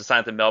 There was a sign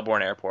at the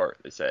Melbourne airport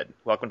that said,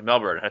 "Welcome to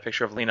Melbourne," and had a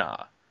picture of Li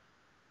Na.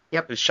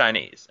 Yep. Who's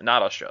Chinese and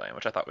not Australian,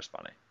 which I thought was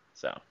funny.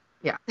 So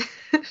yeah.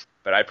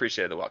 But I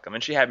appreciated the welcome,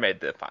 and she had made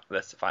the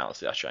finals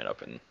of the Australian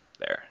Open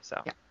there.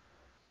 So yeah.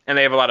 And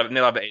they have a lot of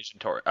Asian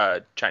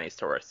Chinese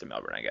tourists in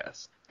Melbourne, I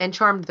guess. And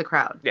charmed the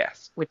crowd.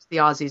 Yes. Which the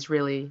Aussies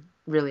really,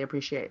 really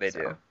appreciate. They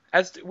do.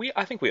 I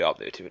think we all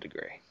do to a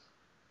degree.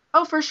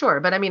 Oh, for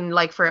sure. But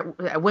like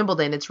at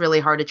Wimbledon, it's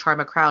really hard to charm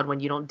a crowd when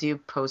you don't do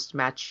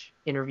post-match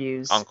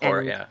interviews.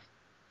 Encore, yeah.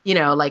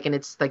 And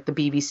it's like the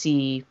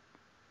BBC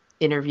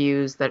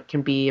interviews that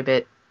can be a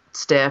bit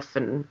stiff,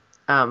 and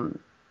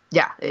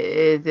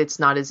it's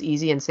not as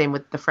easy. And same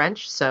with the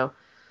French. So,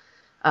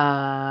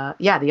 the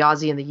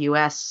Aussie and the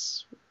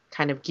US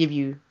kind of give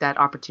you that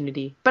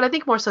opportunity. But I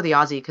think more so the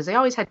Aussie, because they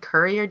always had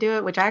Courier do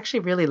it, which I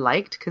actually really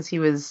liked, because he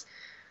was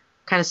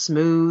kind of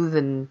smooth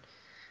and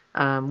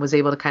was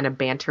able to kind of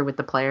banter with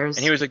the players.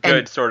 And he was a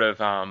good sort of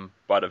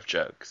butt of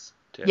jokes,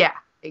 too. Yeah,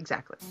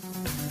 exactly.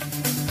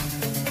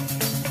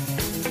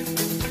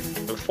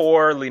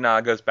 Before Li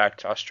Na goes back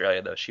to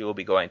Australia, though, she will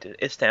be going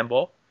to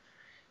Istanbul,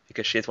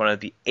 because she is one of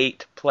the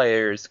 8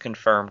 players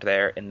confirmed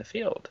there in the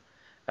field.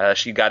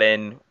 She got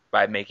in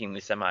by making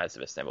the semis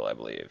of Istanbul, I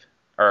believe.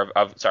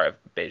 Of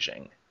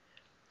Beijing.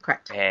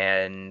 Correct.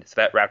 And so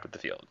that wrapped up the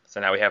field.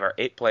 So now we have our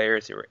 8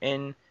 players who are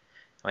in, and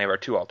we have our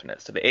 2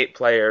 alternates. So the 8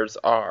 players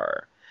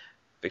are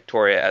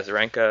Victoria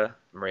Azarenka,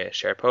 Maria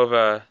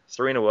Sharapova,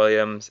 Serena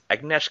Williams,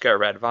 Agnieszka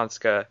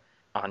Radwanska,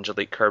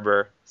 Angelique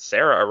Kerber,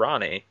 Sarah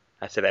Irani,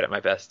 I say that at my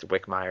best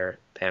Wickmeyer,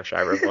 Pam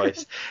Shriver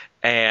voice,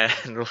 and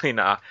Li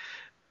Na.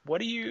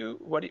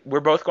 We're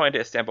both going to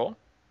Istanbul,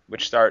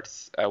 which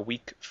starts a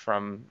week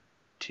from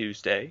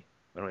Tuesday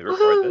when we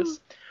record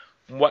this.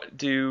 What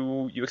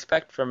do you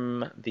expect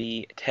from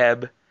the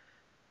TEB,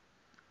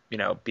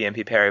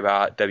 BNP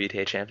Paribas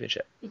WTA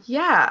Championship?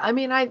 Yeah, I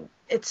think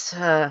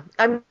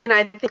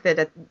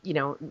that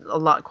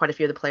quite a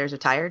few of the players are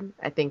tired.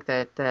 I think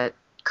that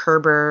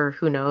Kerber,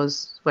 who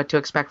knows what to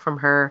expect from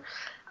her.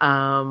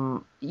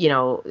 Doesn't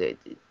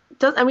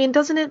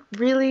it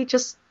really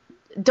just,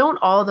 don't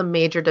all the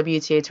major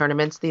WTA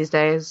tournaments these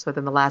days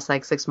within the last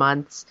 6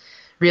 months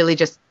really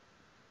just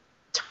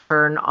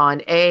turn on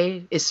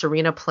is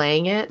Serena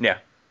playing it? Yeah.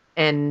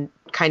 And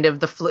kind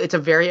of it's a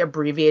very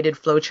abbreviated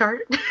flow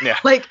chart. Yeah.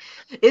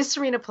 Is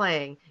Serena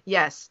playing?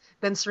 Yes.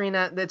 Then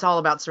Serena, it's all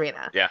about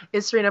Serena. Yeah.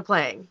 Is Serena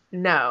playing?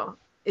 No.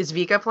 Is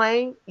Vika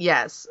playing?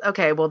 Yes.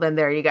 Okay, well then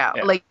there you go.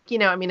 Yeah.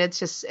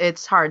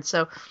 It's hard.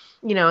 So,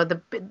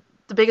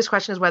 the biggest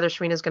question is whether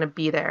Serena's going to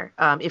be there.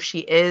 If she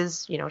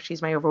is,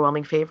 she's my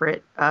overwhelming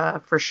favorite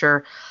for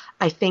sure.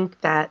 I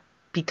think that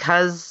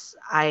because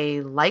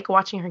I like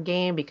watching her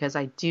game, because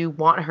I do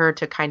want her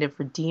to kind of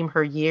redeem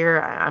her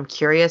year, I'm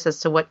curious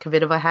as to what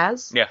Kvitova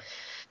has. Yeah.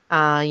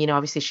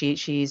 Obviously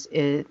she's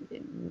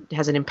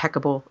has an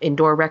impeccable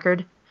indoor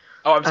record.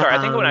 Oh, I'm sorry.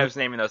 I think when I was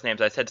naming those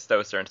names, I said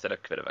Stosur instead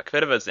of Kvitova.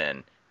 Kvitova's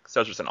in.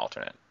 Stosur's an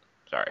alternate.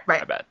 Sorry.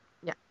 Right. My bad.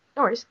 Yeah.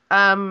 No worries.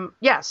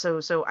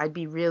 So I'd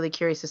be really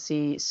curious to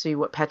see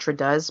what Petra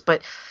does.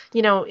 But,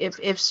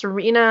 if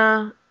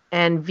Serena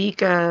and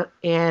Vika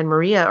and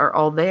Maria are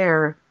all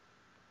there,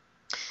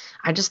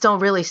 I just don't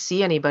really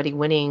see anybody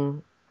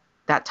winning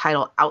that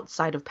title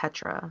outside of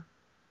Petra,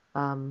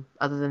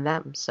 other than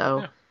them.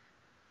 So,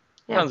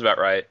 yeah. Sounds about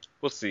right.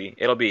 We'll see.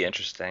 It'll be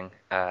interesting.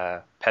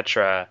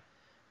 Petra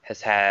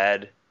has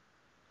had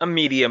a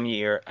medium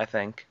year, I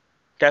think.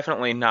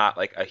 Definitely not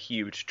a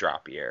huge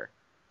drop year,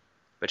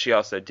 but she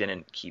also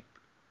didn't keep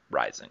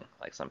rising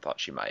like some thought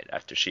she might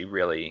after she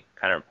really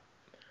kind of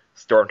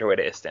stormed her way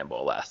to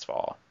Istanbul last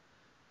fall.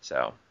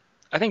 So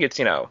I think it's,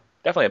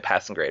 definitely a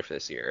passing grade for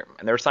this year.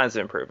 And there were signs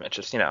of improvement,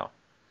 just,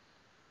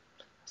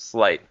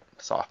 slight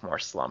sophomore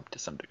slump to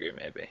some degree,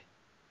 maybe.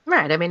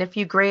 Right. If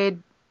you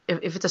grade,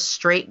 if it's a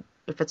straight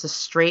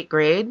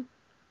grade,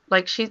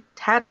 she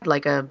had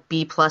a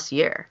B+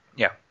 year.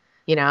 Yeah.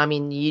 I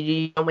mean,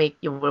 you don't make,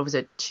 what was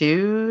it,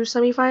 two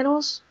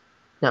semifinals?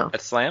 No.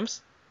 At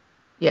Slams?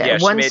 Yeah, Yeah,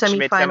 one she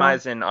made semifinal.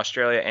 semis in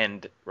Australia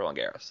and Roland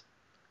Garros.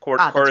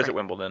 That's Quarters at right.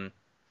 Wimbledon,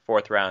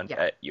 fourth round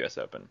Yeah, at U.S.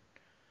 Open.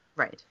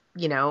 right.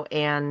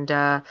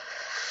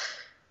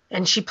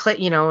 And she played,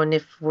 and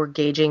if we're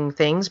gauging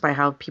things by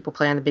how people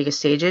play on the biggest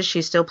stages,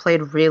 she still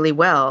played really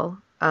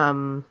well,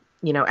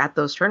 at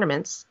those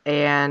tournaments.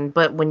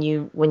 But when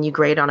you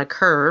grade on a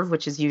curve,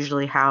 which is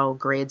usually how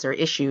grades are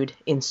issued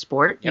in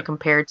sport, you Yep.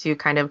 compare to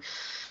kind of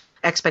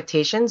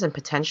expectations and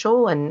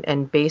potential,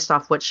 and based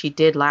off what she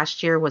did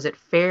last year, was it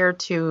fair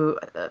to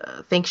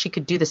think she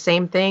could do the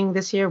same thing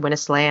this year, win a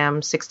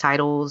slam, six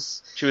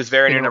titles, She was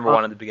very you near know, number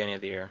one at the beginning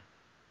of the year.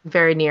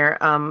 very near.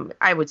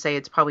 I would say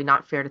it's probably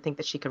not fair to think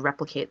that she could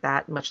replicate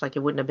that, much like it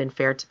wouldn't have been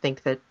fair to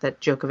think that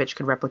Djokovic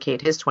could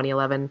replicate his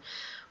 2011.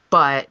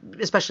 But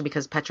especially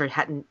because Petra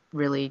hadn't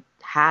really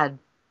had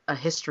a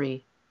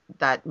history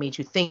that made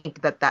you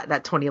think that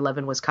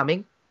 2011 was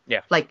coming.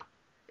 Yeah. Like,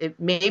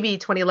 maybe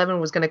 2011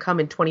 was going to come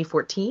in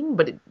 2014,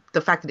 but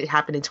the fact that it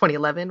happened in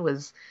 2011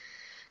 was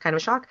kind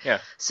of a shock. Yeah.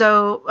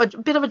 So a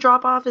bit of a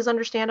drop off is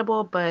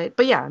understandable, but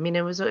yeah, I mean,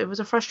 it was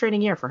a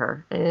frustrating year for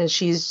her.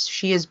 She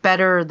is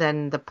better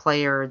than the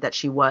player that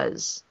she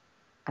was,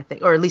 I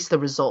think, or at least the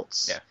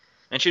results. Yeah.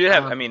 And she did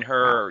have, Wow.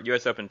 her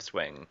U.S. Open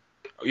swing,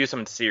 U.S.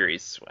 Open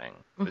Series swing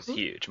was Hmm.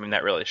 huge. I mean,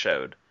 that really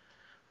showed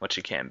what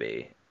she can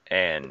be,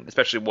 and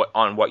especially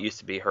what used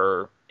to be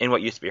her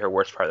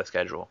worst part of the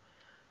schedule. Right.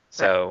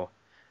 So,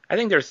 I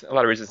think there's a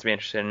lot of reasons to be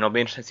interested, and it'll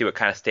be interesting to see what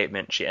kind of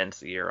statement she ends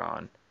the year on,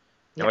 and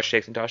Yeah. what she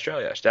takes into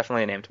Australia. She's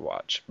definitely a name to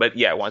watch. But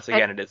yeah, once And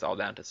again, it is all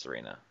down to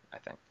Serena, I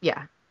think.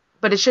 yeah,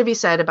 but it should be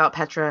said about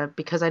Petra,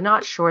 because I'm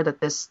not sure that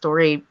this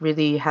story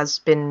really has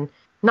been,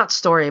 not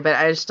story, but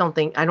I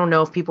don't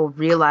know if people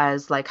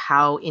realize like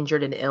how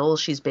injured and ill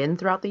she's been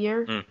throughout the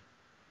year.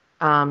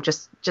 Mm,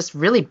 Just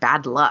really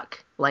bad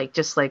luck. Like,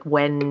 just like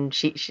when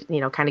she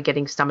kind of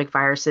getting stomach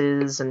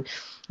viruses, and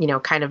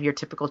kind of your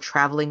typical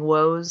traveling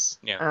woes,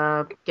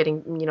 yeah.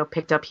 getting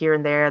picked up here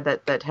and there,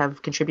 that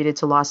have contributed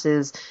to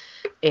losses,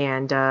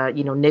 and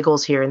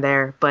niggles here and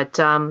there. But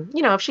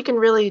if she can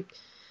really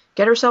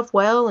get herself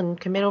well and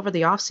commit over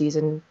the off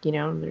season,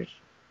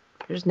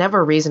 there's never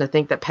a reason to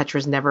think that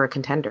Petra's never a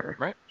contender.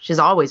 Right. She's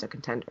always a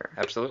contender.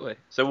 Absolutely.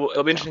 So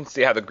it'll be So, interesting to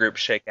see how the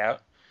groups shake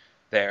out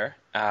there.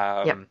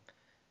 yep.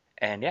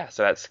 And yeah,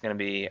 so that's going to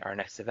be our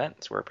next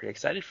event. So we're pretty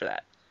excited for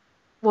that.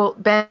 Well,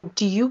 Ben,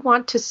 do you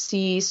want to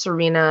see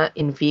Serena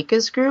in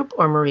Vika's group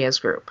or Maria's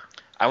group?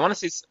 I want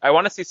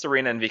to see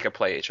Serena and Vika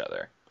play each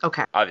other.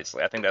 Okay.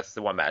 Obviously, I think that's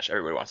the one match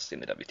everybody wants to see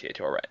in the WTA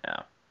Tour right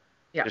now,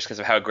 Yeah. just because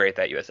of how great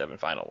that US Open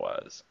final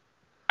was.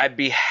 I'd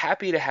be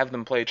happy to have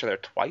them play each other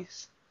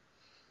twice.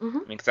 I Hmm.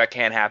 mean, because that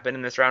can happen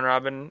in this round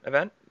robin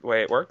event, the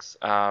way it works.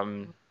 I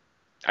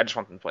just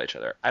want them to play each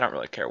other. I don't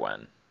really care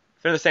when.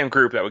 If they're in the same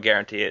group, that would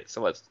guarantee it.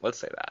 So let's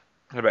say that.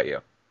 What about you?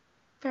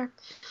 Fair.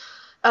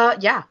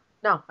 Yeah.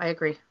 No, I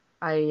agree.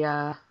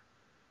 I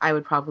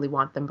would probably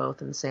want them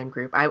both in the same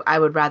group. I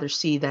would rather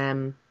see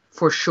them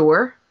for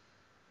sure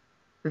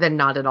than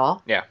not at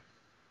all. Yeah,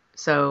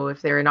 So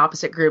if they're in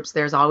opposite groups,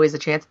 there's always a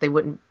chance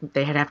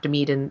they'd have to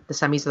meet in the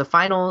semis or the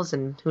finals,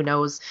 and who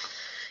knows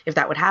if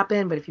that would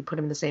happen. But if you put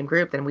them in the same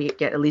group, then we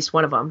get at least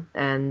one of them,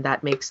 and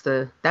that makes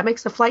the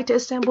flight to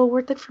Istanbul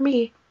worth it for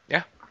me.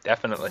 yeah,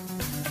 definitely.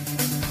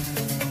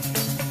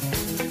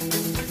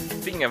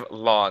 Speaking of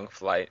long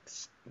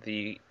flights,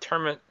 the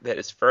tournament that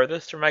is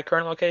furthest from my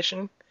current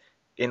location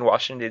in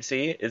Washington,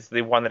 D.C., is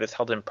the one that is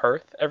held in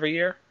Perth every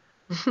year,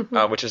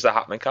 which is the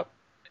Hopman Cup,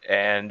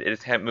 and it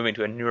is moving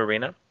to a new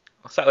arena.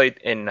 Slightly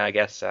in, I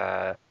guess,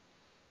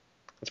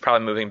 it's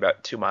probably moving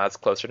about 2 miles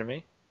closer to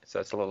me, so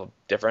it's a little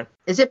different.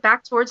 Is it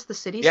back towards the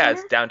city Yeah,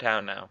 it's center?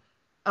 downtown now.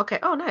 Okay.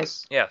 Oh,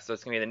 nice. Yeah, so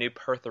it's going to be the new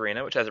Perth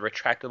Arena, which has a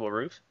retractable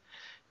roof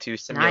to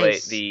simulate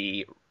Nice.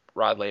 the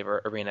Rod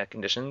Laver Arena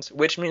conditions,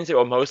 which means it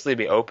will mostly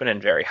be open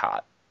and very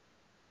hot.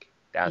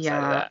 Downside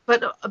of Yeah,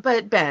 that.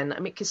 but Ben, I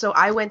mean, so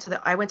I went to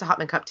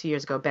Hopman Cup 2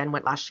 years ago. Ben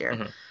went last year.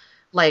 Hmm.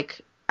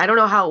 Like, I don't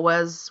know how it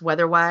was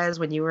weather-wise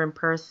when you were in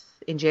Perth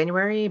in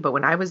January, but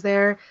when I was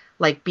there,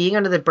 like being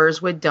under the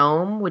Burswood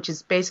Dome, which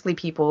is basically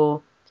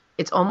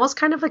it's almost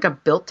kind of like a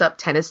built-up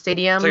tennis It's like a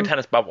stadium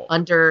tennis bubble.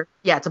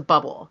 yeah, it's a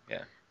bubble. Yeah.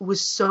 It was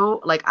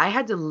so, like, I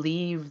had to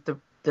leave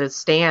the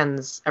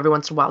stands every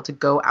once in a while to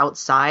go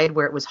outside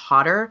where it was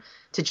hotter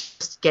to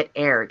just get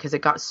air, because it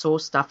got so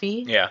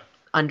stuffy Yeah,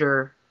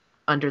 under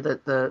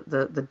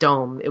the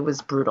dome. It was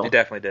it brutal.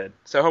 definitely did.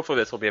 So hopefully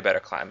this will be a better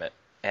climate.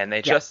 And they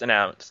Yeah. just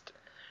announced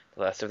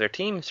the list of their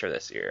teams for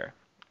this year.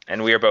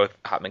 And we are both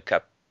Hopman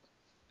Cup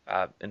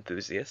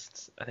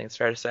enthusiasts, I think it's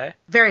fair to say.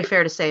 Very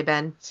fair to say,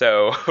 Ben.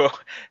 So,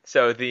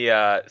 so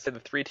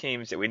the three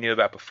teams that we knew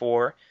about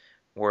before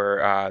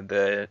were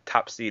the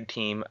top seed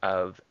team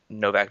of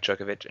Novak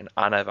Djokovic and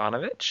Ana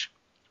Ivanovic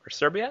for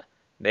Serbia.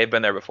 They've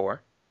been there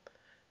before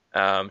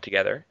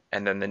together.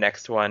 And then the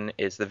next one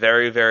is the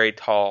very, very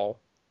tall,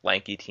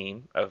 lanky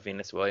team of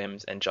Venus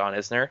Williams and John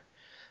Isner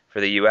for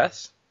the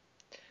U.S.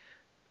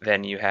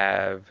 Then you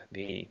have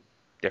the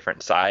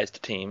different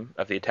sized team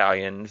of the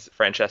Italians,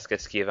 Francesca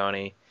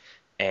Schiavone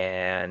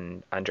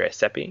and Andrea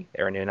Seppi.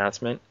 They were a new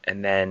announcement.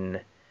 And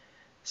then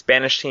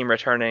Spanish team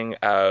returning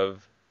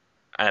of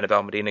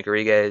Anabel Medina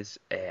Garrigues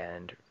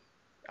and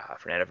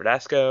Fernanda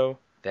Verdasco.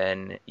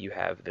 Then you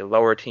have the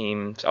lower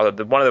teams,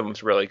 although one of them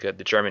was really good,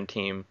 the German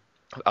team,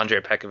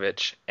 Andrea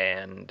Pekovic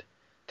and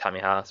Tommy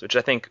Haas, which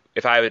I think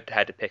if I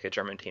had to pick a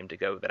German team to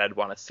go that I'd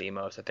want to see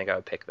most, I think I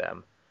would pick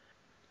them.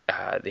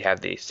 They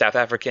have the South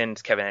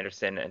Africans, Kevin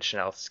Anderson and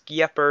Chanel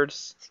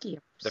Schiepers.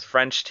 The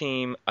French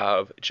team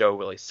of Joe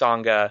Willie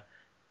Songa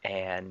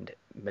and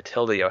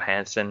Matilda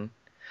Johansson.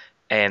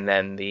 And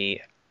then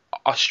the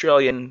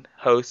Australian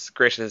hosts,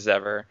 gracious as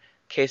ever,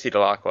 Casey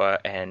Delacqua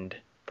and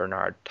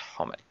Bernard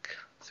Tomic.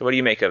 So what do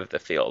you make of the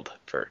field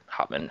for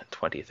Hopman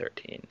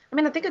 2013? I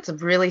mean, I think it's a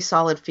really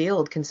solid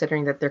field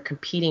considering that they're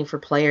competing for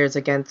players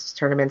against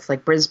tournaments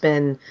like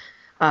Brisbane,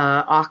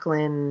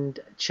 Auckland,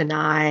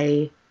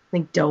 Chennai. I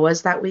think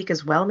Doha's that week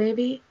as well,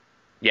 maybe?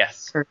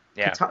 Yes. Or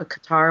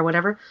Qatar or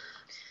whatever.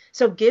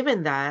 So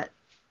given that,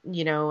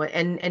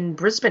 and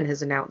Brisbane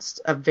has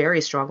announced a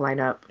very strong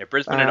lineup. Yeah,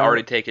 Brisbane had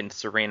already taken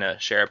Serena,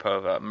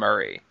 Sharapova,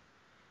 Murray.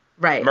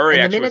 Right. Murray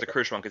actually was a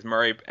crucial one because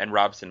Murray and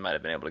Robson might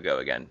have been able to go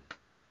again.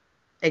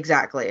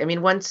 Exactly. I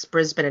mean, once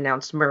Brisbane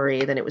announced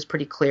Murray, then it was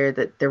pretty clear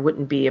that there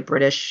wouldn't be a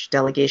British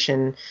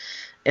delegation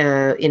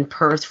in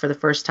Perth for the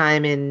first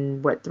time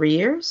in, 3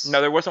 years? No,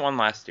 there wasn't one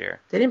last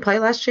year. They didn't play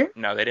last year?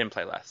 No, they didn't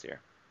play last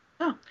year.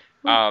 Oh.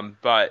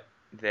 But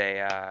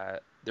there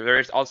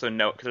is also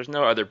because there's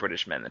no other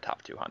British men in the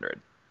top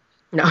 200.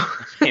 No.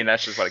 I mean,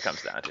 that's just what it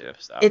comes down to.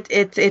 So.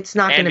 It's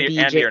not going to be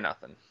Andy or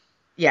nothing.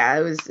 Yeah,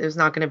 it was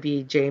not going to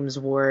be James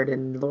Ward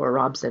and Laura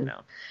Robson.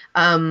 No.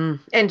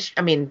 And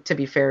I mean, to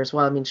be fair as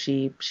well, I mean,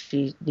 she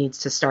needs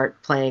to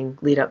start playing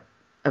lead up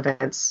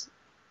events,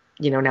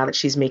 now that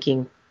she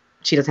doesn't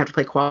have to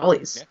play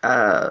qualies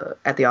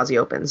at the Aussie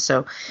Open.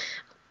 So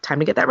time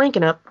to get that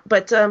ranking up.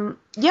 But so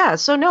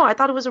no, I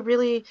thought it was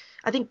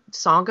I think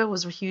Tsonga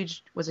was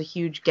a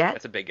huge get.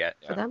 That's a big get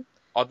for them.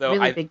 Although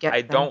really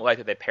I don't like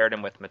that they paired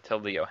him with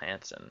Matilda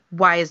Johansson.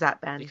 Why is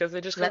that, Ben? Because they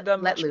just could have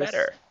done much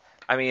better.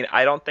 I mean,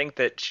 I don't think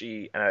that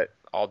she,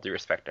 all due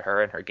respect to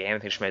her and her game, I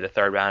think she made the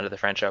third round of the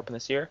French Open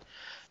this year,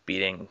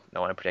 beating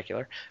no one in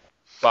particular.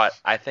 But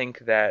I think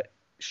that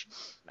she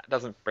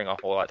doesn't bring a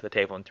whole lot to the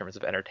table in terms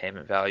of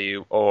entertainment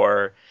value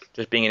or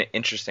just being an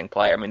interesting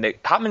player. I mean,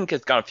 Hopman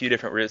has gone a few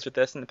different routes with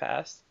this in the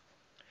past.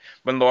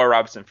 When Laura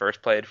Robson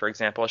first played, for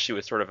example, she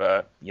was sort of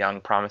a young,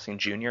 promising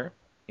junior,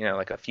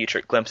 like a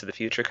glimpse of the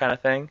future kind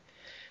of thing.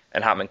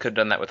 And Hopman could have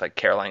done that with like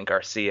Caroline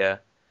Garcia,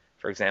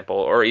 for example,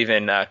 or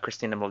even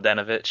Kristina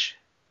Mladenovic,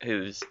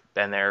 who's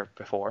been there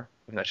before,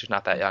 even though she's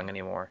not that young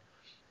anymore.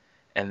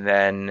 And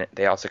then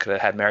they also could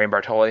have had Marion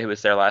Bartoli, who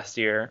was there last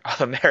year.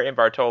 Although Marion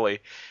Bartoli,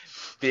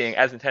 being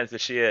as intense as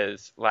she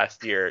is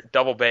last year,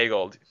 double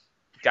bageled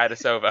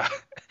Gaidasova,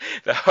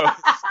 the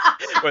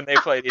host, when they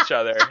played each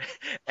other.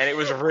 And it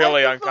was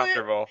really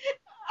uncomfortable.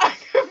 I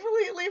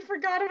completely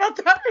forgot about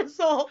that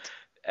result.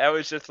 It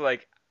was just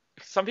like,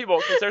 some people,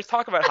 because there's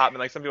talk about Hopman,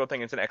 like some people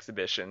think it's an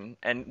exhibition,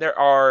 and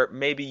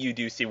maybe you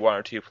do see one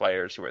or two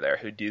players who are there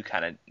who do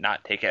kind of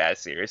not take it as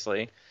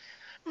seriously.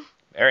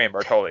 Marion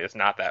Bartoli is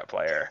not that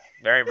player.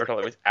 Marion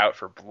Bartoli was out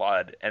for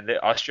blood, and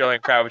the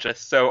Australian crowd was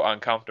just so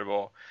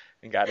uncomfortable,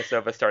 and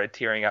Gaidasova started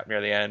tearing up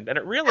near the end, and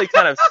it really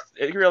kind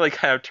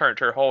of turned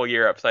her whole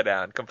year upside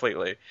down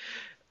completely.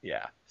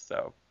 Yeah,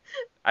 so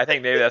I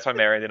think maybe that's why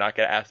Marion did not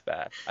get asked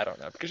back. I don't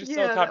know, because she's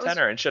still a top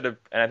tenor and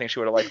I think she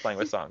would have liked playing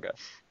with Tsonga.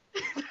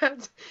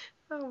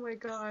 Oh my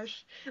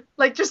gosh.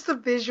 Like, just the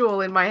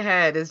visual in my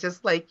head is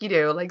just like,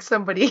 like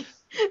somebody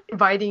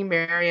inviting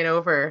Marion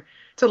over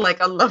to like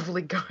a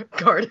lovely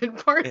garden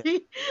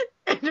party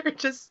and they're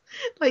just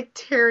like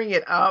tearing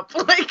it up,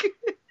 like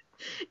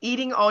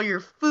eating all your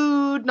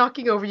food,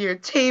 knocking over your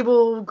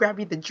table,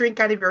 grabbing the drink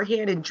out of your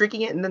hand and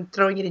drinking it and then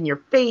throwing it in your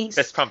face.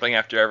 Fist pumping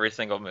after every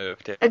single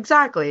move too.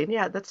 Exactly.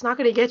 Yeah, that's not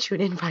going to get you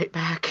an invite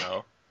back.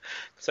 No.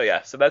 So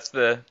yeah, so that's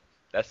the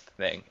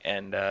thing,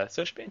 and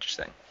so it should be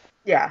interesting.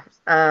 Yeah,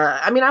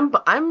 I mean,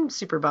 I'm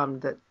super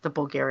bummed that the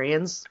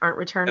Bulgarians aren't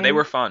returning. And they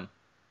were fun.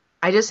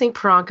 I just think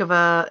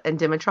Perankova and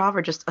Dimitrov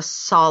are just a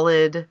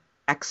solid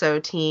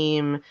EXO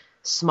team,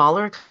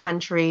 smaller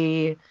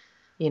country,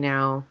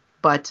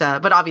 But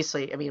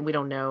obviously, I mean, we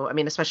don't know. I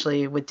mean,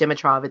 especially with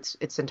Dimitrov,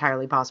 it's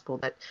entirely possible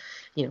that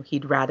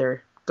he'd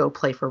rather go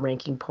play for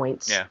ranking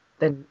points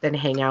than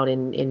hang out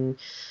in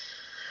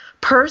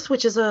Perth,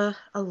 which is a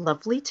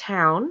lovely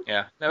town.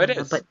 Yeah, no, it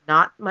is. But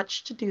not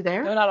much to do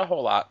there. No, not a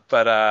whole lot.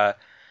 But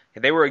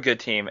they were a good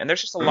team. And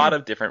there's just a lot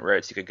of different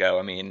routes you could go.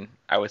 I mean,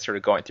 I was sort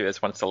of going through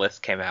this once the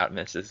list came out, and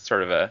this is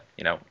sort of a,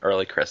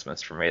 early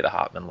Christmas for me, the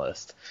Hopman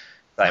list.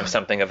 I'm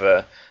something of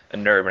a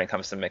nerd when it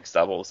comes to mixed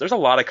doubles. There's a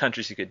lot of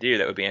countries you could do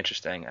that would be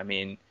interesting. I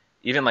mean,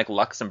 even like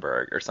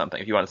Luxembourg or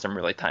something, if you wanted some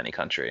really tiny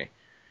country.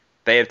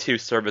 They have two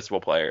serviceable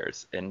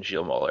players in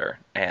Gilles Muller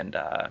and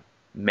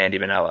Mandy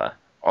Minella.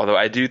 Although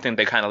I do think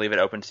they kind of leave it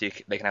open so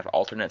they can have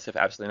alternates if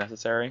absolutely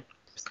necessary.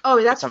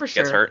 Oh, that's for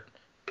sure. Gets hurt.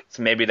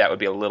 So maybe that would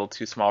be a little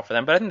too small for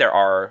them. But I think there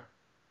are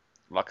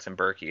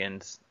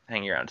Luxembourgians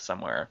hanging around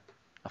somewhere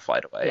a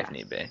flight away if Yes.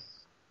 need be. So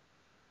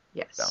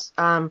Yes.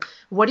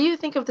 What do you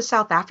think of the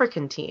South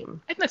African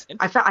team? I think that's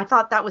I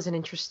thought that was an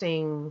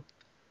interesting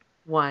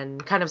one,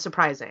 kind of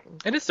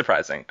surprising. it is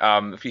surprising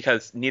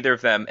because neither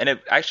of them, and I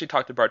actually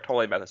talked to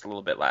Bartoli about this a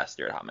little bit last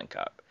year at Hopman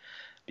Cup,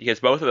 because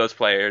both of those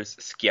players,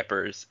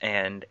 Skippers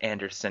and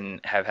Anderson,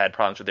 have had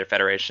problems with their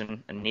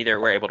federation, and neither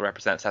were able to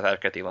represent South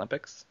Africa at the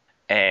Olympics.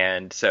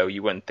 And so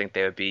you wouldn't think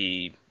they would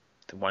be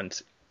the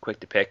ones quick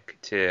to pick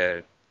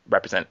to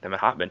represent them at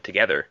Hopman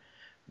together.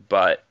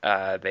 But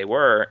they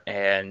were,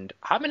 and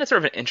Hopman has sort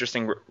of an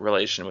interesting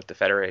relation with the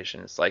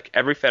federation. It's like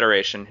every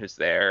federation who's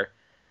there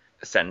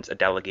sends a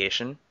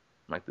delegation.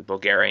 Like the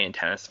Bulgarian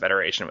Tennis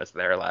Federation was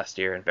there last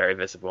year and very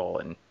visible,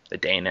 and the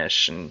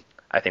Danish, and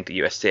I think the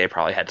USTA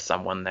probably had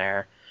someone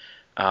there.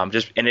 And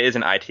it is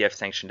an ITF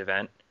sanctioned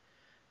event,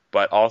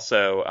 but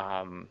also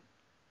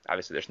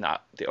obviously there's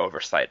not the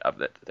oversight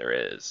of it that there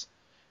is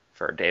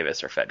for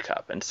Davis or Fed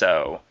Cup, and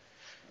so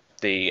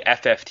the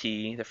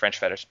FFT, the French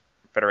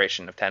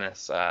Federation of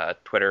Tennis,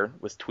 Twitter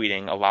was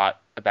tweeting a lot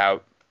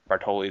about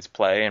Bartoli's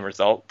play and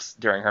results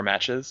during her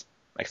matches,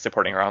 like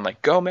supporting her on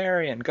like go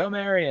Marion,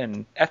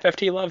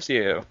 FFT loves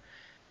you.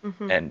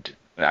 And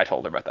I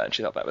told her about that, and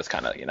she thought that was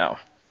kind of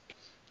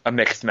a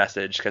mixed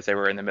message because they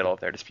were in the middle of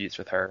their disputes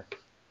with her.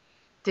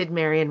 Did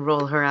Marion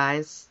roll her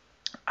eyes?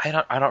 I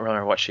don't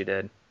remember what she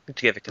did. I think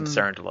she gave a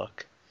concerned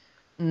look,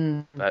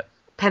 but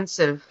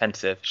Pensive.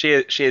 She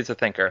is a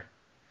thinker.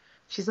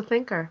 She's a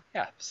thinker.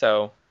 Yeah,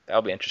 so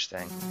that'll be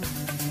interesting.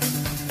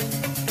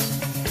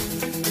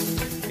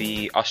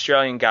 The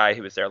Australian guy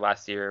who was there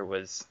last year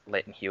was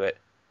Leighton Hewitt.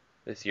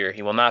 This year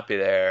he will not be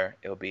there.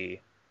 It will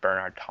be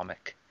Bernard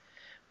Tomic,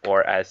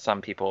 or as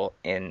some people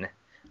in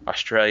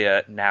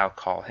Australia now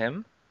call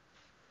him,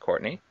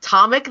 Courtney.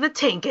 Tomic the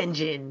Tank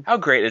Engine. How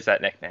great is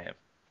that nickname?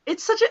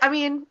 It's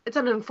it's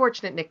an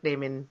unfortunate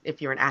nickname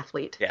if you're an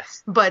athlete.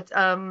 Yes. But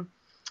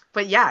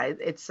yeah,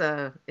 it's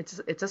a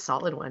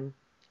solid one.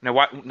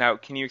 Now,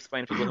 can you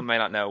explain to people who may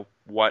not know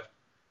what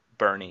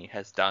Bernie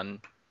has done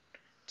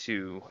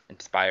to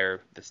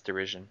inspire this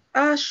derision?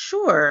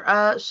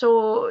 Sure.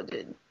 So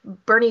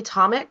Bernie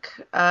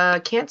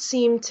Tomic can't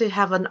seem to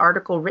have an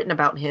article written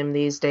about him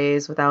these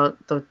days without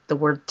the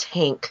word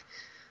tank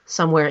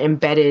somewhere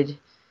embedded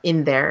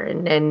in there,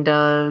 and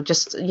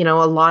just a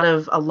lot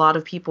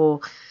of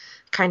people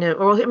kind of,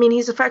 well, I mean,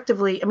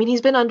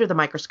 he's been under the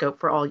microscope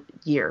for all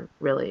year,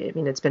 really. I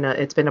mean, it's been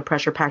a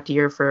pressure packed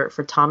year for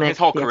Tomic. His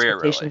whole career,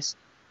 really.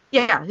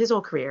 Yeah, his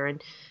whole career,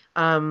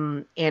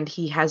 and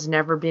he has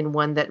never been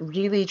one that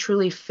really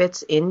truly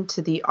fits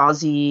into the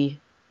Aussie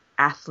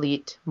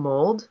athlete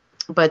mold.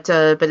 But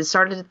it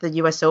started at the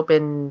U.S.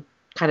 Open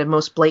kind of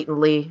most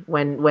blatantly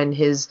when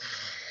his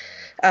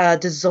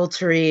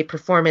desultory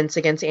performance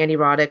against Andy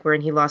Roddick,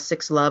 wherein he lost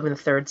 6-love in the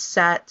third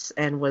set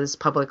and was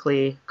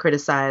publicly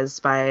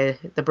criticized by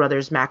the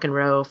brothers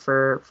McEnroe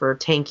for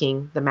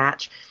tanking the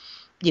match.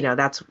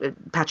 That's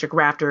Patrick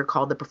Rafter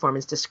called the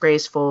performance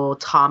disgraceful.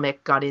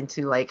 Tomic got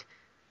into like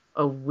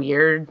a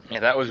weird. Yeah,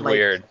 that was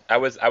weird. I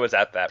was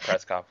at that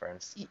press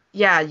conference.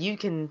 Yeah, you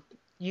can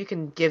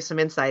give some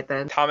insight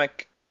then.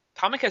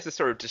 Tomic has this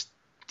sort of just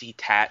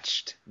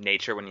detached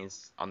nature when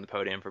he's on the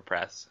podium for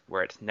press,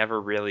 where it's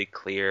never really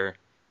clear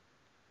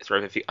sort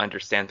of if he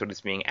understands what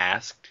is being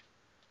asked,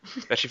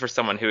 especially for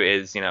someone who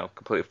is,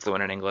 completely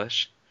fluent in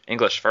English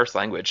first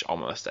language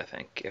almost, I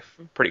think, if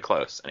pretty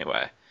close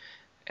anyway.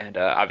 And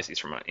obviously he's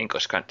from an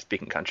English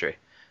speaking country.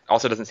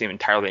 Also doesn't seem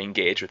entirely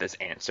engaged with his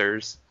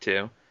answers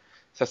too.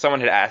 So someone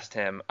had asked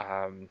him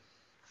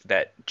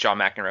that John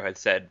McEnroe had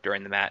said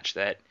during the match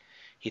that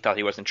he thought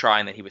he wasn't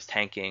trying, that he was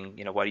tanking.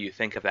 What do you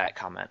think of that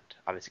comment?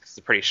 Obviously, it's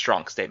a pretty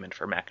strong statement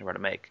for McEnroe to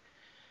make.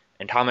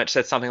 And Tomic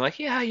said something like,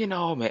 yeah,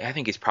 I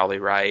think he's probably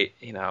right.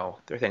 There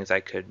are things I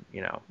could,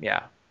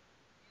 yeah.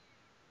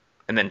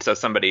 And then so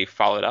somebody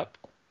followed up.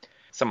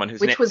 Someone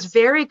which was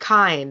very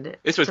kind.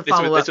 This was a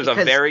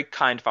very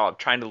kind follow-up,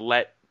 trying to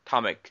let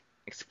Tomic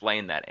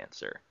explain that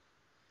answer.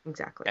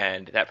 Exactly.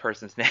 And that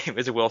person's name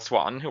is Will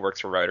Swanton, who works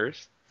for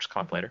Reuters, which will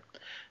come up later.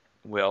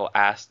 Will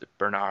asked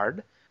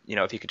Bernard,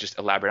 if he could just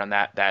elaborate on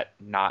that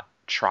not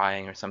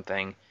trying or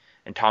something.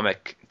 And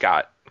Tomic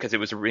got, because it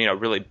was a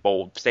really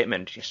bold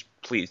statement, just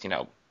please,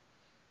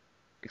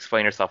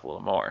 explain yourself a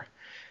little more.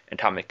 And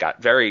Tomic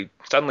got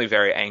suddenly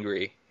very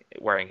angry,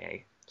 wearing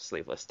a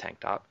sleeveless tank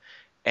top.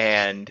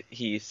 And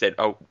he said,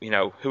 oh,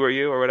 who are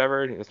you or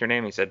whatever? What's your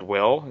name? He said,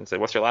 Will. And he said,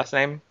 what's your last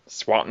name?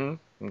 Swanton.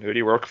 And who do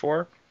you work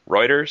for?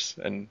 Reuters.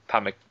 And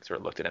Tomic sort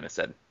of looked at him and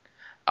said,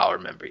 I'll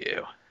remember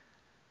you.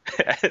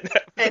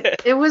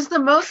 It was the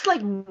most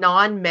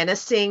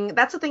non-menacing.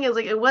 That's the thing, is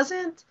it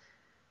wasn't,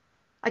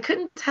 I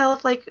couldn't tell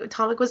if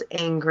Tomic was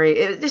angry.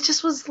 It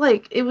just was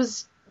it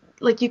was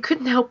you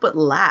couldn't help but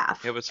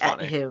laugh. It was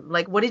funny. At him.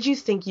 What did you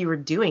think you were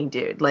doing,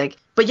 dude?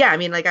 But yeah, I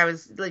mean, I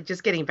was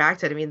just getting back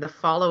to it. I mean, the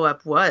follow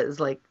up was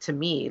to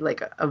me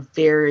a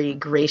very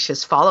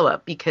gracious follow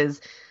up, because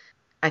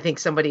I think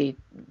somebody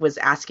was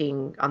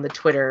asking on the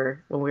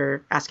Twitter when we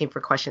were asking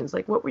for questions,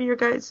 like, what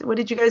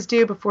did you guys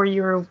do before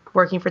you were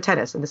working for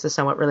tennis? And this is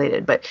somewhat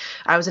related, but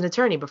I was an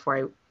attorney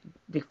before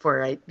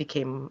I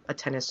became a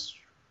tennis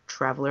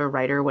traveler,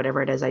 writer,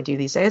 whatever it is I do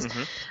these days.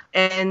 Mm-hmm.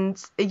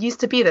 And it used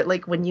to be that,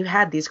 like, when you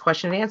had these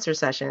question and answer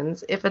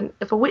sessions, if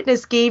a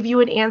witness gave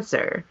you an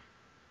answer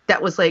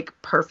that was like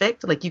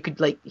perfect, like you could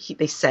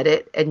they said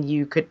it and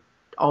you could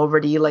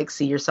already like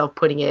see yourself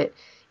putting it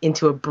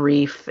into a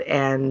brief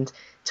and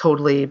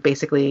totally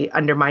basically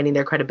undermining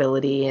their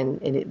credibility,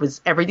 and it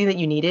was everything that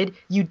you needed,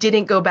 you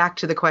didn't go back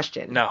to the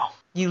question. No.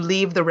 You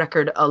leave the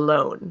record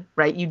alone,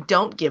 right? You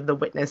don't give the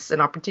witness an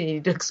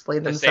opportunity to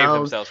explain To save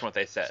themselves. themselves from what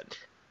they said.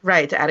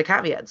 Right, to add a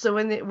caveat. So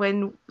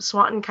when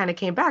Swanton kind of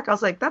came back, I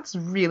was like, that's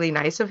really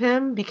nice of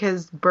him,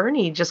 because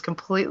Bernie just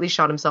completely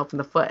shot himself in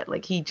the foot.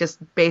 Like, he just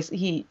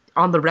he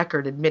on the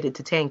record admitted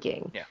to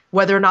tanking. Yeah.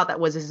 Whether or not that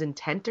was his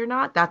intent or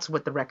not, that's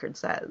what the record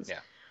says.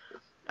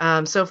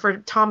 Yeah. So for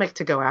Tomic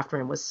to go after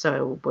him was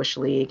so Bush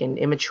League and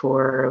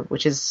immature,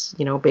 which is,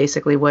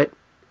 basically what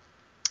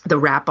the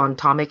rap on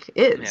Tomic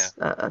is,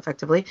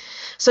 effectively.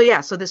 So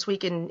this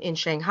week in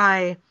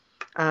Shanghai,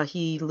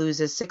 he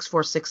loses 6-4,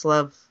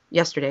 6-love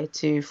yesterday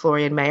to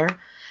Florian Mayer,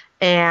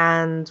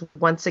 and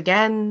once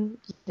again,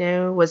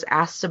 was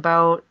asked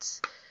about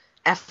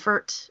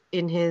effort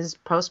in his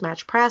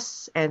post-match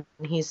press, and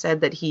he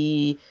said that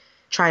he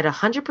tried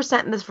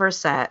 100% in the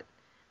first set,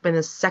 but in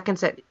the second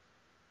set,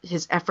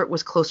 his effort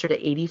was closer to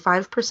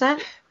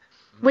 85%,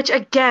 which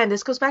again,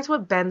 this goes back to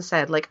what Ben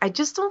said. Like, I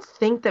just don't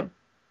think that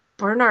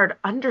Bernard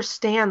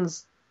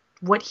understands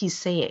what he's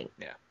saying.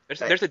 Yeah.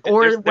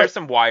 There's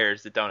some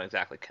wires that don't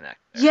exactly connect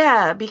there.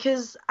 Yeah,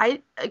 because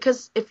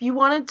if you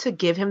wanted to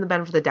give him the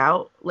benefit of the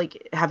doubt,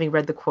 like, having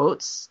read the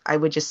quotes, I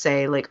would just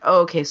say, like, oh,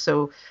 okay,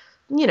 so,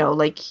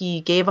 like,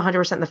 he gave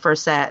 100% in the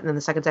first set, and then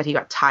the second set he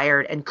got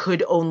tired and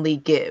could only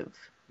give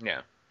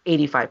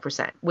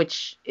 85%,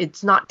 which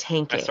it's not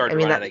tanking. I started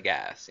running out of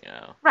gas,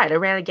 Right, I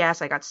ran out of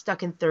gas, I got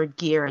stuck in third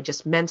gear, I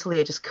just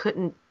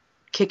couldn't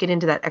kick it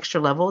into that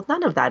extra level.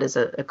 None of that is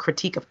a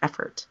critique of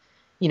effort.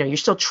 You're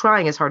still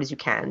trying as hard as you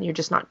can. You're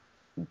just not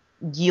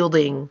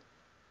yielding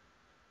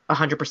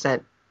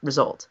 100%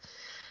 result.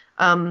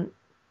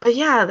 But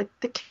yeah,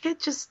 the kid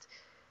just,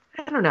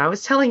 I don't know. I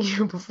was telling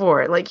you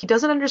before, like, he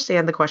doesn't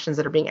understand the questions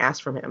that are being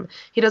asked from him.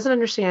 He doesn't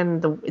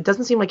understand it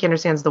doesn't seem like he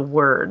understands the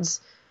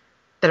words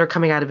that are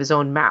coming out of his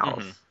own mouth.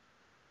 Mm-hmm.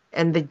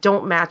 And they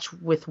don't match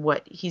with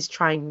what he's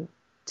trying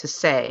to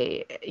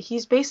say.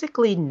 He's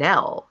basically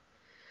Nell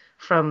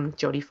from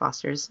Jodie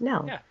Foster's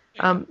Nell.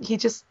 Yeah. He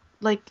just,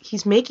 like,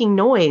 he's making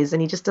noise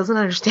and he just doesn't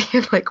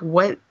understand, like,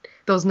 what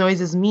those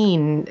noises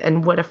mean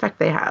and what effect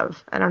they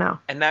have. I don't know.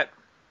 And that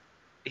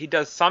he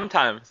does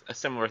sometimes a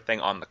similar thing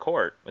on the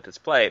court with his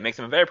play. It makes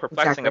him a very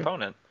perplexing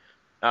opponent,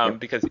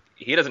 because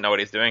he doesn't know what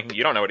he's doing.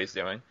 You don't know what he's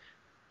doing.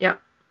 Yeah.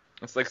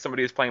 It's like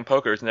somebody who's playing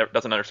poker and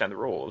doesn't understand the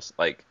rules.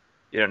 Like,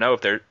 you don't know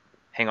if they're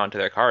hang on to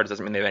their cards.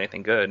 Doesn't mean they have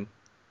anything good.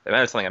 They might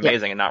have something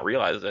amazing and not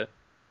realize it.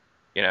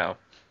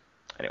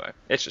 Anyway,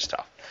 it's just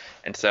tough.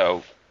 And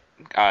so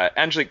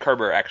Angelique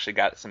Kerber actually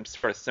got some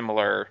sort of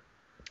similar,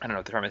 I don't know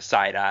what the term is,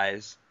 side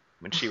eyes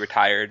when she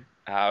retired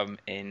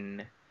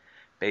in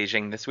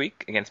Beijing this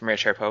week against Maria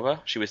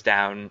Sharapova. She was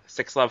down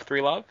 6-love,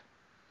 3-love.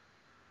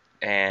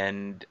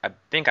 And I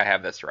think I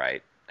have this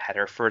right. Had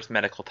her first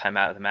medical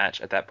timeout of the match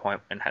at that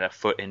point and had a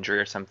foot injury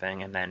or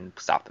something and then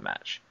stopped the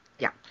match.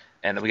 Yeah.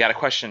 And we got a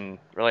question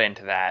relating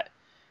to that,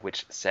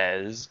 which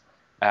says,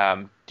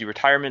 do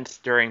retirements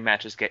during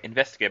matches get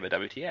investigated by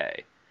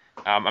WTA?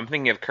 I'm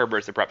thinking of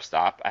Kerber's abrupt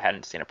stop. I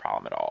hadn't seen a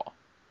problem at all.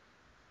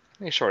 I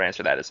think the short answer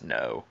to that is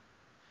no.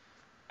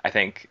 I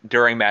think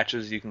during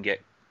matches you can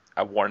get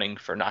a warning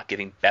for not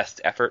giving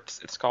best efforts,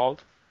 it's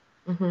called.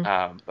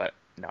 Mm-hmm. But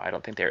no, I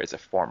don't think there is a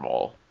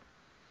formal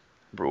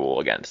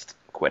rule against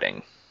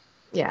quitting.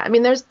 Yeah, I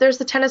mean, there's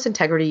the tennis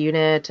integrity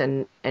unit,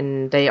 and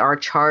they are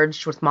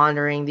charged with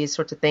monitoring these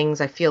sorts of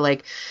things. I feel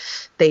like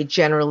they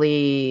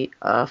generally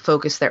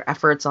focus their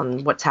efforts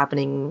on what's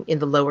happening in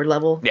the lower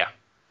level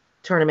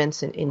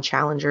tournaments and in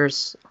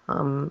challengers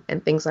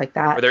and things like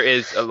that. Where there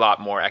is a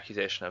lot more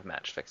accusation of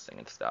match fixing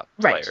and stuff.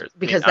 Right, players.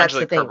 Because that's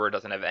Angelique the thing. Kerber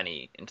doesn't have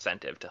any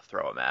incentive to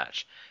throw a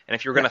match. And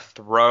if you were going to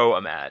throw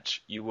a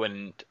match, you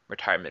wouldn't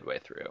retire midway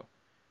through.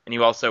 And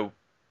you also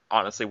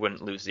honestly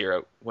wouldn't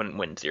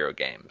win 0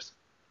 games.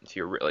 If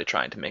you're really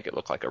trying to make it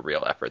look like a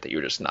real effort that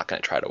you're just not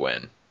going to try to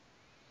win.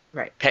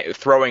 Right.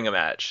 Throwing a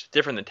match,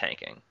 different than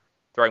tanking.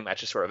 Throwing a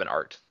match is sort of an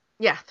art.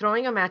 Yeah,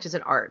 throwing a match is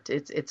an art.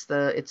 It's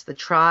the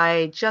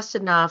try just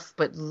enough,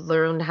 but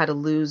learn how to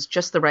lose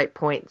just the right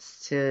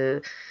points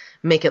to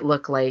make it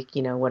look like,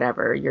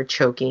 whatever. You're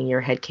choking,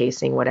 you're head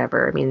casing,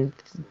 whatever. I mean,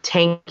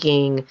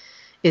 tanking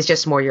is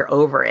just more you're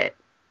over it.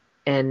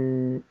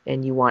 And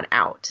you want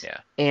out. Yeah.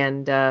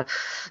 And I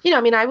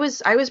mean, I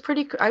was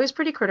pretty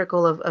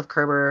critical of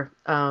Kerber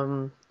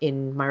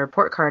in my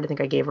report card. I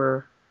think I gave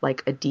her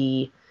like a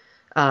D,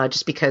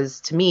 just because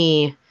to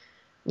me,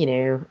 if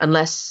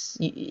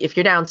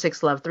you're down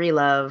 6-love,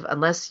 3-love,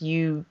 unless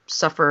you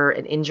suffer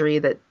an injury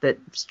that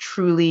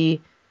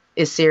truly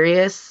is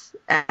serious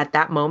at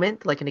that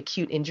moment, like an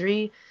acute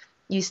injury,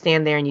 you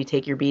stand there and you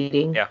take your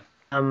beating. Yeah.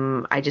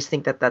 I just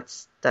think that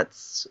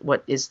that's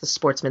what is the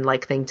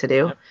sportsman-like thing to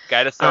do. Yep.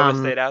 Gaidasova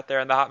stayed out there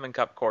in the Hopman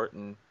Cup court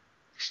and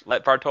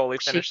let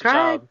Bartoli finish the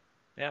job.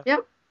 Yeah.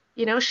 Yep.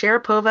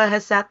 Sharapova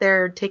has sat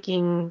there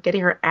getting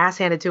her ass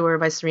handed to her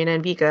by Serena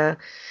and Vika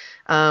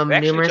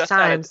numerous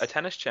times. Had a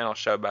Tennis Channel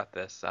show about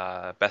this,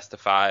 best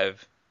of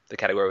 5. The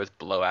category was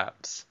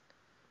blowouts,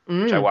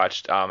 which I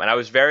watched, and I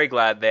was very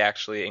glad they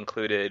actually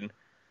included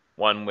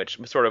one which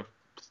sort of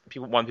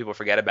people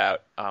forget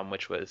about,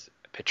 which was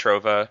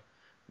Petrova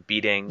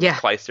beating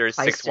Clijsters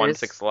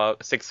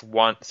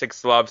 6-1,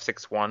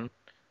 6-1,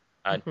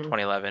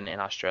 2011 in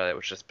Australia,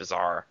 which is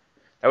bizarre.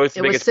 That was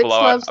the biggest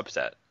blowout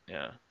upset.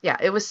 Yeah. Yeah,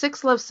 it was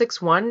 6-love,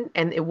 6-1,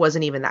 and it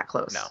wasn't even that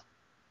close. No.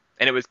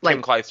 And it was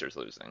Kim Clijsters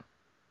losing.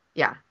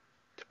 Yeah.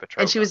 To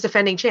Petrova. And she was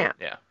defending champ.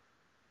 Yeah.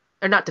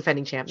 Or not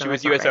defending champ. No, she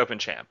was U.S. Open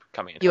champ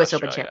coming into U.S.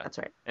 Australia. Open champ, that's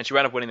right. And she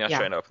wound up winning the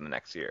Australian Open the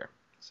next year.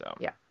 So.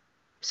 Yeah.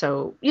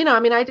 So,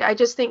 I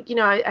just think,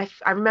 I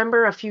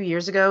remember a few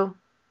years ago,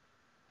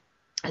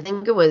 I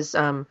think it was,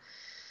 I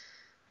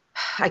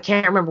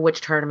can't remember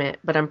which tournament,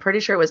 but I'm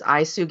pretty sure it was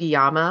Ai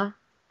Sugiyama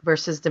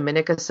versus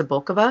Dominika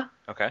Cibulkova.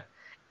 Okay.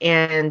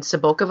 And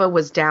Cibulkova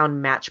was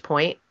down match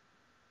point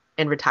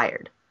and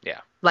retired.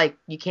 Yeah. Like,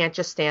 you can't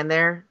just stand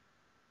there.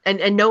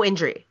 And no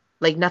injury.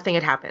 Like, nothing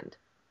had happened.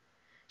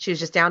 She was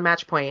just down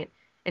match point,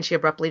 and she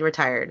abruptly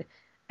retired.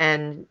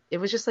 And it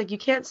was just like, you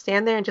can't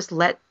stand there and just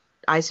let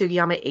Ai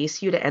Sugiyama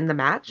ace you to end the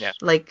match. Yeah.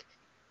 Like,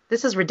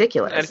 this is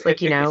ridiculous. And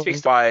it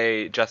speaks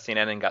why Justine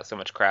Henin got so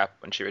much crap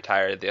when she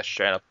retired at the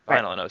Australian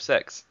final in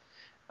 2006.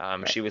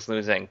 She was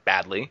losing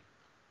badly.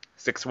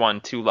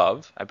 6-1,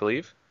 2-love, I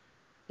believe.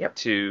 Yep.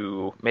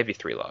 To maybe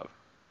 3-love.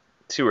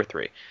 2 or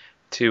 3.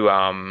 To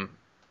Amelie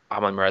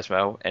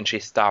Mauresmo, and she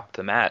stopped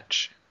the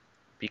match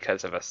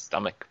because of a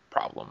stomach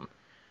problem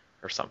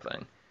or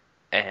something,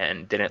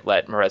 and didn't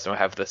let Mauresmo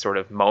have the sort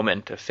of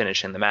moment of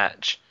finishing the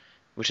match,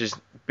 which is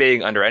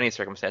big under any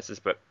circumstances,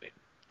 but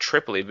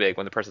triply big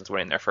when the person's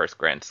winning their first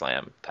Grand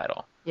Slam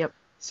title. Yep.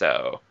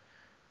 So,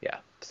 yeah.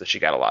 So she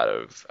got a lot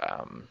of,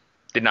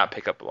 did not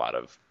pick up a lot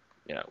of,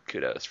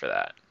 kudos for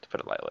that, to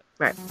put it lightly.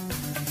 Right.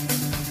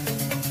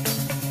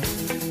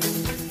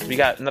 We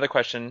got another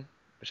question,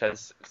 which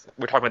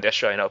we're talking about the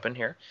Australian Open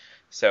here.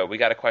 So we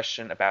got a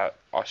question about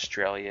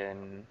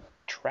Australian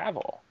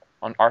travel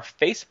on our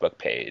Facebook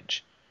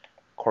page.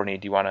 Courtney,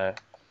 do you want to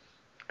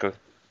go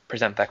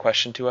present that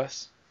question to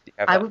us?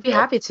 I would be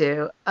happy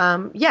to.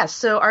 Yes,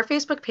 so our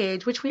Facebook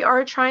page, which we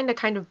are trying to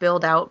kind of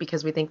build out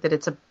because we think that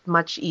it's a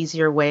much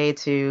easier way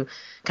to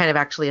kind of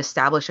actually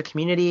establish a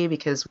community,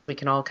 because we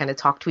can all kind of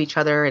talk to each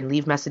other and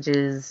leave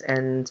messages,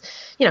 and,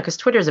 because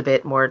Twitter is a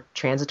bit more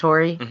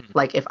transitory. Mm-hmm.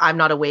 Like, if I'm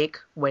not awake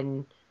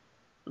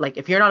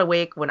if you're not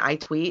awake when I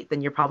tweet,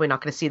 then you're probably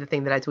not going to see the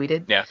thing that I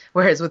tweeted. Yeah.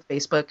 Whereas with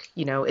Facebook,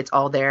 it's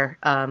all there.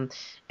 So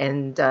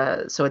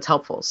it's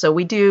helpful. So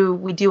we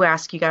do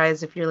ask you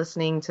guys, if you're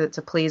listening, to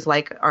please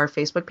like our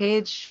Facebook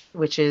page,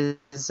 which is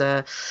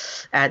at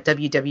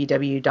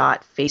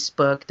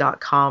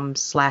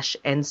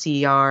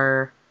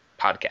www.facebook.com/NCR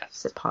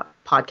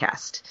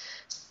podcast.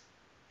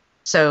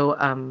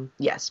 So,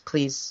 yes,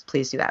 please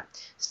do that.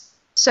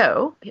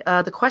 So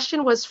the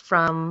question was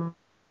from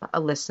a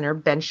listener,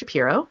 Ben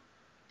Shapiro.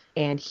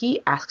 And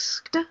he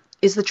asked,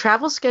 is the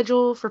travel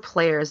schedule for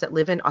players that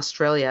live in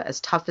Australia as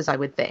tough as I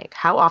would think?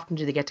 How often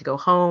do they get to go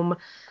home?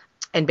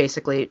 And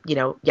basically,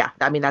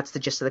 that's the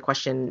gist of the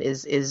question,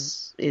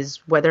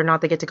 is whether or not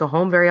they get to go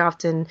home very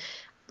often.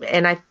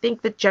 And I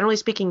think that generally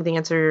speaking, the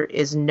answer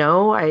is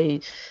no.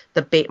 My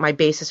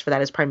basis for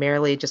that is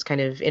primarily just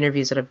kind of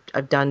interviews that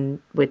I've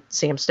done with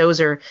Sam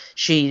Stosur.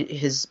 She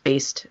is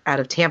based out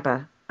of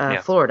Tampa,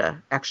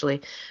 Florida,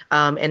 actually.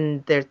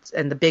 And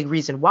the big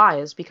reason why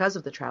is because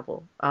of the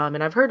travel.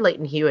 And I've heard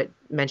Leighton Hewitt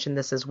mention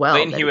this as well.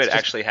 Leighton Hewitt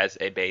actually has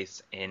a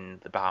base in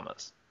the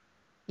Bahamas.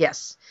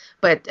 Yes.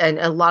 And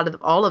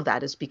all of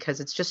that is because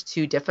it's just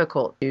too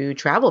difficult to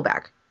travel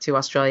back to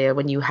Australia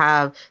when you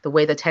have the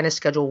way the tennis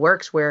schedule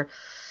works, where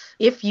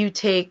if you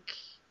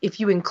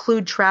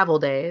include travel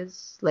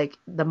days, like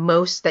the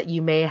most that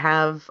you may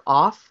have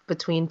off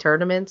between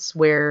tournaments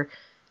where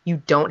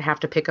you don't have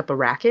to pick up a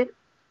racket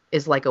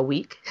is like a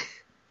week.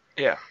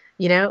 Yeah.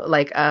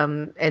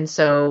 And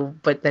so,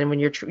 but then when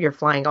you're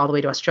flying all the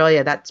way to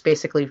Australia, that's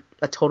basically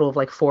a total of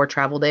like 4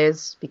 travel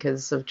days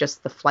because of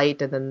just the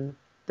flight and then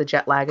the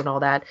jet lag and all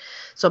that.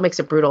 So it makes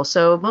it brutal.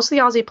 So most of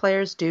the Aussie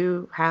players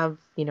do have,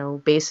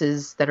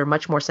 bases that are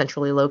much more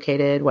centrally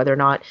located, whether or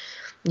not,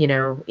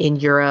 in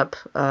Europe,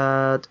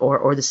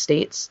 or the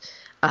States.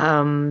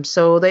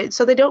 So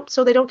they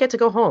don't get to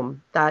go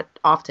home that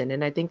often.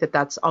 And I think that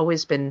that's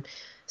always been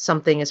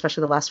something,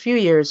 especially the last few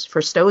years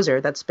for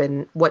Stosur, that's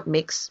been what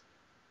makes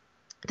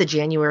the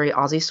January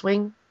Aussie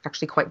swing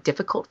actually quite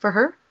difficult for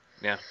her.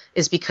 Yeah.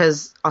 Is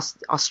because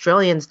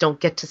Australians don't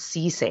get to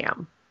see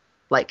Sam,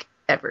 like,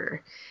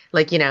 ever.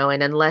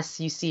 And unless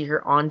you see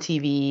her on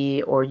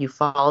TV or you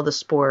follow the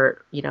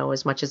sport,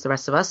 as much as the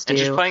rest of us do. And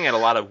she's playing at a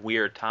lot of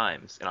weird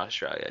times in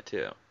Australia,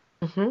 too.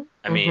 Hmm.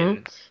 I Hmm.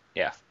 mean,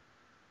 yeah,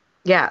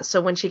 Yeah,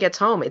 so when she gets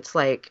home, it's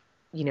like,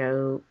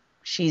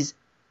 she's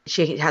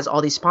she has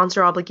all these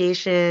sponsor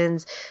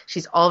obligations.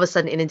 She's all of a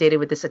sudden inundated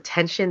with this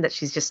attention that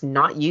she's just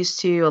not used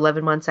to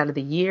 11 months out of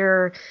the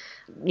year.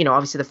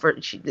 Obviously the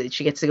first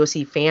she gets to go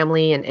see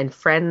family and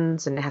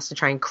friends and has to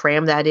try and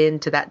cram that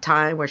into that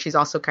time where she's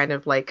also kind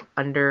of like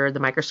under the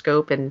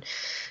microscope and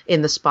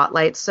in the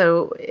spotlight.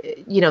 So,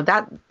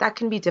 that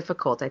can be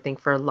difficult, I think,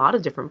 for a lot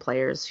of different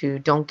players who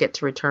don't get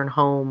to return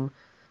home,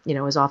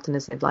 as often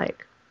as they'd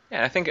like.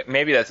 yeah. I think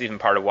maybe that's even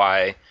part of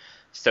why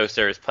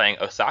Stoser is playing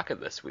Osaka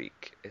this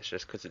week. It's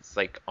just because it's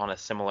like on a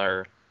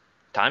similar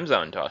time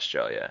zone to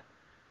Australia,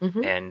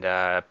 Hmm.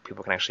 and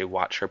people can actually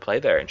watch her play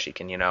there, and she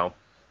can,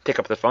 pick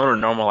up the phone at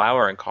a normal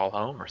hour and call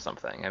home or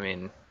something. I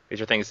mean,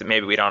 these are things that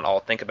maybe we don't all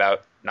think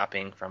about, not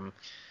being from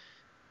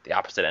the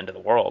opposite end of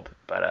the world.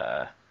 But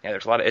yeah,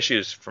 there's a lot of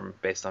issues from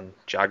based on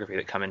geography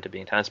that come into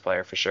being a tennis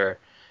player for sure.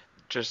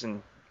 Just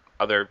in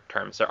other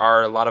terms, there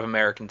are a lot of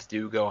Americans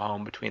do go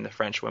home between the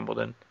French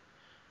Wimbledon,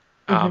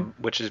 Hmm.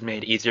 which is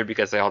made easier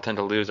because they all tend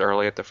to lose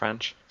early at the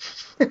French.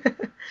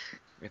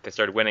 If they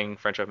started winning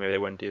French Open, maybe they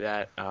wouldn't do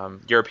that.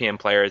 European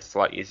players, it's a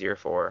lot easier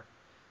for,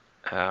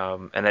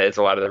 and that is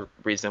a lot of the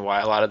reason why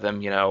a lot of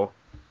them,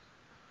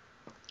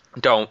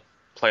 don't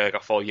play like a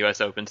full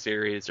U.S. Open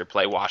series or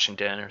play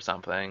Washington or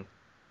something.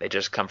 They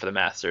just come for the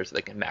Masters so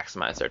they can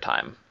maximize their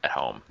time at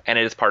home. And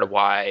it is part of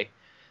why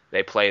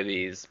they play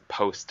these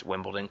post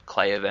Wimbledon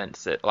clay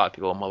events that a lot of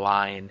people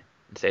malign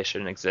and say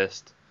shouldn't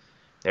exist.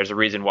 There's a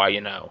reason why,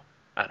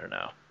 I don't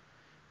know,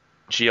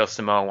 Gilles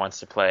Simon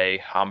wants to play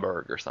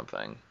Hamburg or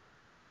something.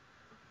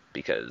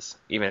 Because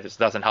even if it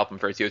doesn't help him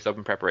for his US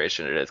Open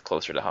preparation, it is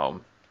closer to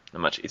home, a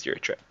much easier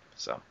trip.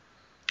 So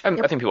I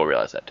Yep. think people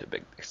realize that to a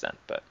big extent,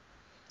 but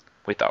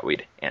we thought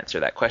we'd answer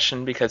that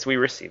question because we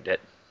received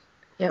it.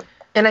 Yep.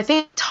 And I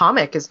think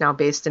Tomic is now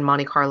based in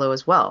Monte Carlo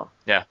as well,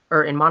 Yeah,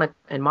 or in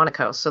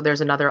Monaco. So there's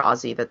another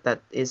Aussie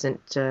that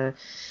isn't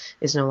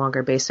is no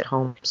longer based at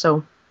home.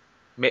 So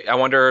I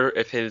wonder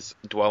if his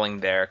dwelling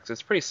there, because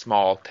it's a pretty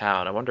small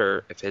town, I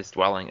wonder if his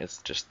dwelling is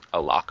just a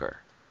locker.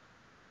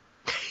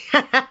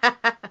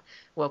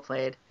 well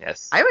played.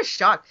 Yes. I was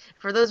shocked.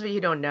 For those of you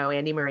who don't know,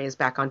 Andy Murray is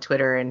back on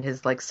Twitter, and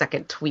his like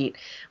second tweet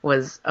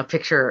was a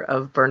picture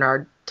of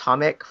Bernard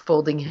Tomic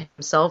folding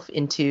himself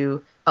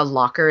into a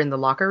locker in the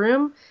locker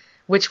room,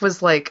 which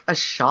was like a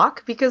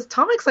shock because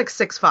Tomic's like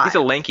six He's a five.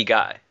 lanky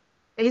guy.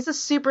 He's a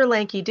super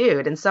lanky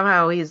dude, and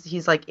somehow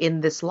he's like in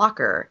this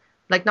locker,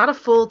 like not a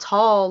full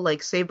tall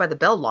like Saved by the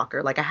Bell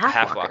locker, like a A half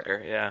half locker.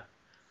 locker, yeah.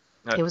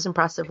 No, It was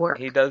impressive he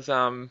work. does,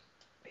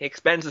 he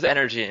expends his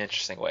energy in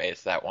interesting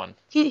ways, that one.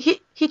 He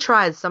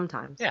tries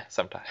sometimes. Yeah,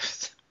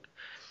 sometimes.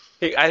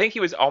 I think he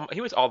was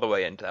all the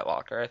way into that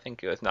locker. I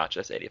think it was not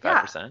just Yeah.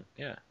 85%.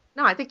 Yeah.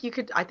 No, I think you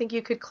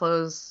could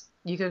close.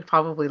 You could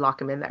probably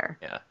lock him in there.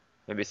 Yeah.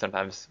 Maybe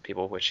sometimes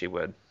people wish he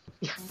would.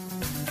 Yeah.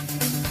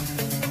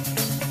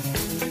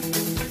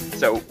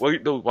 So we'll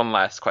do one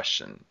last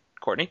question.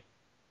 Courtney?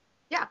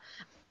 Yeah.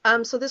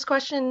 So this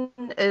question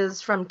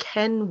is from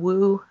Ken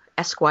Wu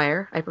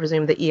Esquire. I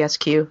presume the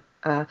ESQ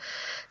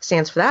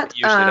stands for It that.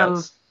 usually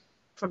does.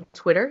 From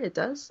Twitter, it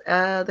does.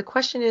 The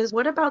question is,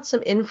 what about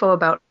some info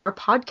about our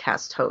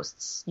podcast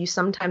hosts? You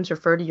sometimes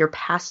refer to your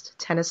past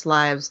tennis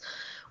lives.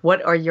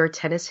 What are your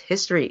tennis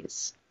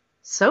histories?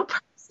 So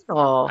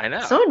personal, I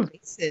know. so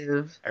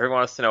invasive. Everyone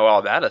wants to know all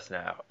about us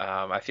now.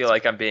 I feel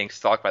like I'm being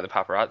stalked by the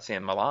paparazzi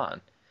in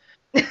Milan.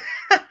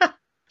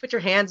 Put your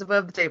hands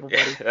above the table,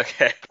 Yeah, buddy.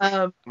 okay.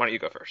 Um, Why don't you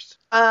go first?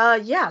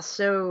 yeah.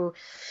 So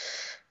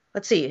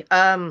let's see.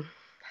 How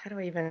do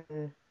I even?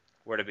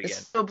 Where to begin?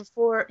 So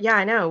before, yeah,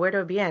 I know where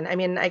to begin. I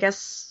mean, I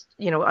guess,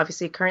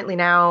 obviously currently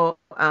now,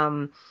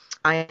 I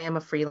am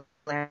a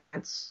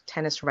freelance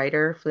tennis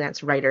writer,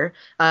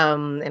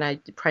 and I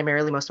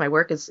primarily most of my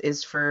work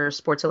is for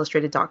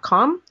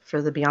SportsIllustrated.com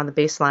for the Beyond the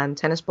Baseline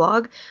tennis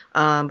blog.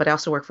 But I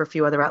also work for a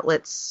few other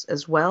outlets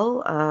as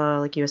well,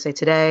 like USA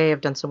Today.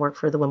 I've done some work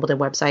for the Wimbledon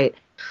website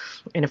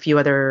and a few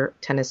other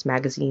tennis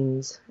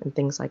magazines and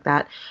things like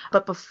that.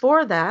 But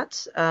before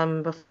that,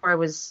 before I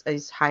was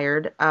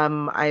hired,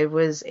 I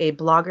was a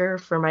blogger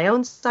for my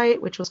own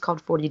site, which was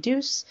called 40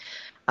 Deuce,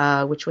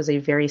 which was a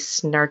very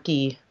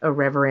snarky,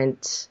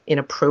 irreverent,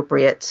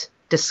 inappropriate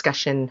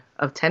discussion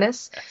of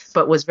tennis, Yes.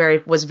 but was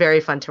very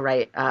fun to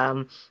write.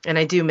 And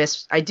I do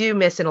miss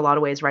in a lot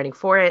of ways writing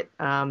for it.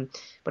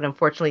 But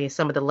unfortunately,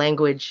 some of the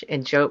language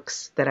and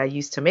jokes that I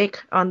used to make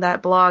on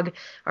that blog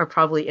are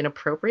probably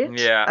inappropriate.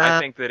 Yeah, I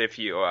think that if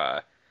you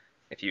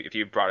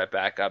brought it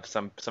back up,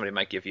 somebody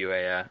might give you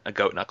a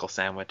goat knuckle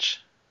sandwich.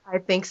 I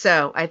think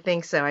so.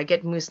 I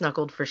get moose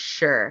knuckled for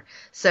sure.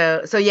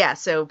 So yeah.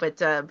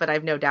 But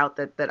I've no doubt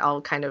that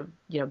I'll kind of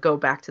go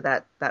back to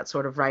that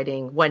sort of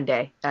writing one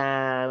day.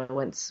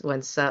 Once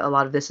a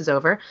lot of this is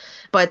over.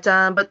 But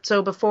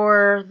so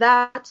before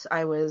that,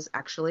 I was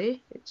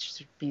actually. It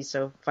should be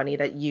so funny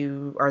that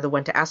you are the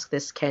one to ask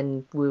this,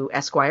 Ken Wu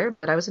Esquire.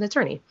 But I was an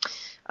attorney.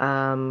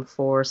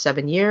 For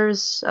 7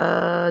 years,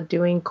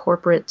 doing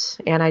corporate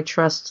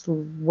antitrust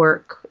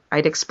work.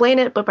 I'd explain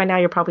it, but by now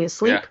you're probably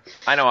asleep. Yeah,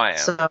 I know I am.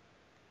 So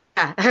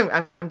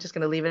yeah, I'm just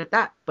gonna leave it at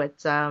that. But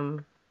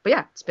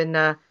yeah, it's been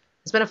a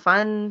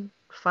fun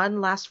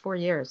last 4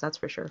 years, that's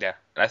for sure. Yeah,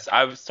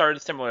 I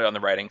started similarly on the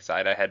writing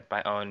side. I had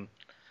my own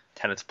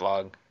tennis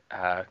blog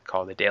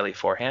called The Daily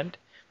Forehand,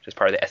 which is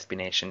part of the SB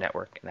Nation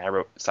network, and I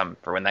wrote some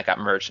for when that got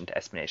merged into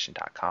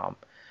SBNation.com.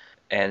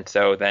 And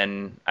so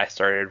then I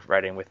started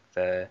writing with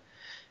the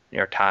New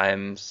York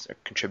Times, or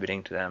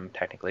contributing to them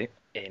technically,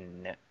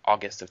 in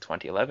August of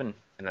 2011,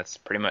 and that's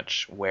pretty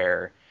much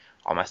where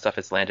all my stuff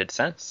has landed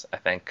since, I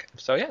think.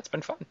 So yeah, it's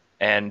been fun.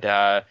 And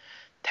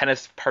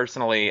tennis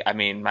personally, I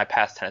mean, my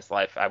past tennis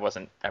life, I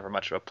wasn't ever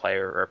much of a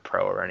player or a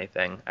pro or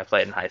anything. I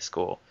played in high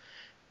school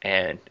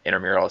and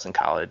intramurals in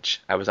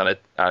college. I was on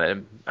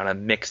a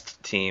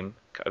mixed team.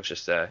 It was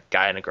just a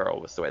guy and a girl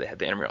was the way they had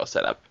the intramural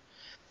set up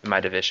in my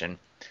division.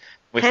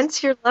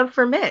 Hence your love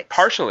for mix.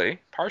 Partially.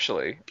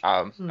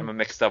 I'm a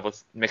mixed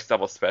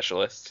doubles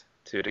specialist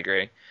to a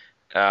degree,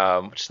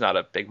 which is not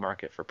a big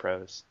market for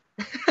pros.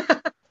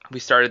 We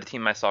started the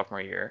team my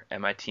sophomore year,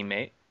 and my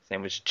teammate, his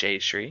name was Jay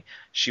Shree.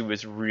 She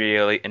was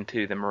really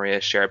into the Maria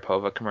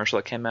Sharapova commercial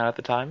that came out at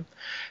the time,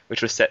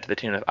 which was set to the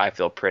tune of I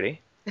Feel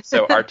Pretty.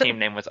 So our team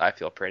name was I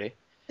Feel Pretty.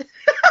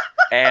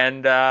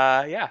 And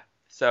yeah,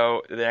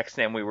 so the next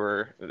name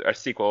our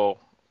sequel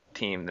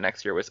team the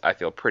next year was I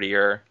Feel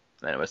Prettier,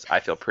 and then it was I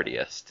Feel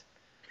Prettiest.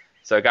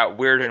 So it got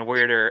weirder and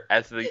weirder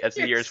as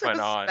the years went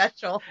on.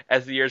 Special.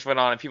 As the years went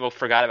on, and people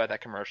forgot about that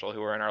commercial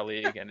who were in our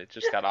league, and it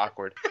just got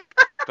awkward.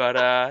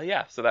 But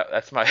yeah, so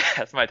that's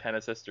my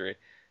tennis history,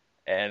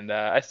 and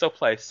I still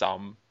play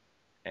some,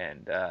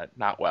 and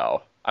not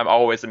well. I'm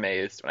always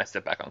amazed when I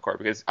step back on court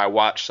because I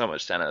watch so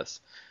much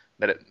tennis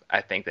that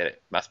I think that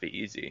it must be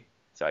easy.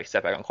 So I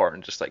step back on court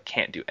and just like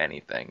can't do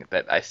anything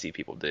that I see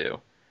people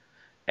do,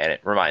 and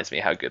it reminds me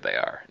how good they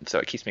are, and so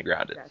it keeps me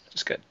grounded. Gotcha.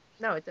 It's good.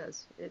 No, it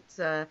does.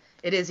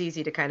 It is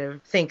easy to kind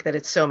of think that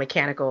it's so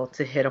mechanical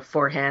to hit a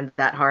forehand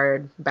that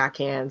hard,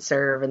 backhand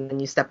serve, and then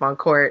you step on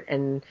court,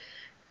 and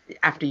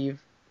after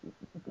you've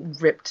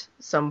ripped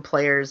some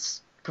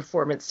player's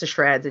performance to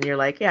shreds, and you're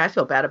like, yeah, I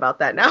feel bad about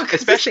that now.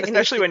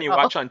 Especially when you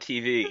watch on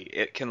TV,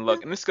 it can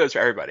look, and this goes for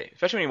everybody,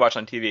 especially when you watch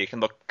on TV, it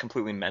can look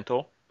completely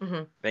mental.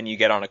 Mm-hmm. Then you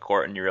get on a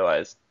court and you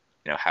realize,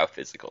 how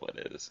physical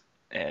it is,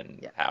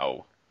 and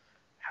how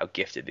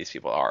gifted these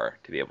people are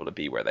to be able to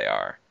be where they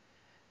are.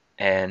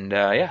 And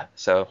yeah,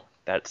 so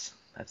that's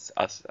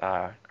us,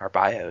 our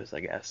bios, I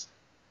guess.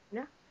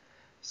 Yeah.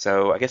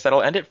 So I guess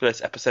that'll end it for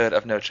this episode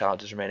of No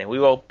Challenges Remaining. We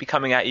will be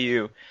coming at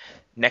you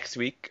next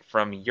week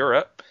from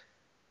Europe,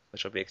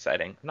 which will be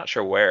exciting. I'm not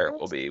sure where it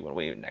will be when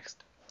we next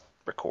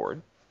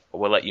record, but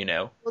we'll let you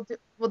know.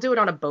 We'll do it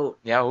on a boat.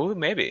 Yeah,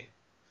 maybe.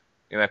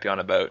 We might be on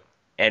a boat,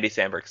 Andy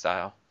Samberg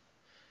style.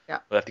 Yeah.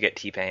 We'll have to get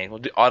T-Pain. We'll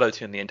do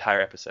auto-tune the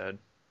entire episode.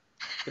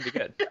 Could be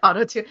good.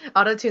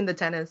 Auto-tune the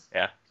tennis.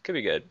 Yeah, could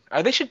be good.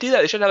 They should do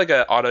that. They should have like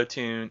a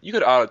auto-tune. You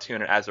could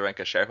auto-tune an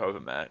Azarenka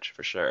Sharapova match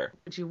for sure.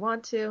 Would you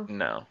want to?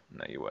 No,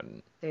 you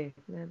wouldn't. Hey,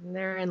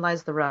 therein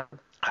lies the rub.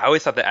 I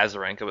always thought that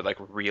Azarenka would like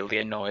really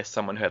annoy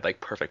someone who had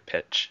like perfect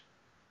pitch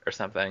or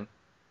something.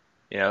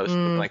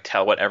 Like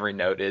tell what every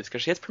note is,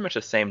 because she has pretty much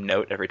the same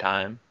note every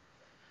time.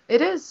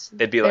 It is.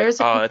 They'd be like,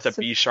 it's a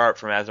B sharp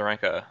from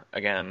Azarenka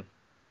again.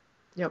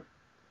 Yep.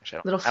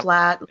 Little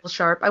flat, little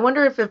sharp. I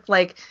wonder if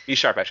like B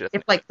sharp actually.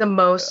 If like the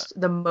most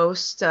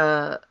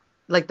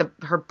like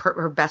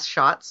her best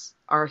shots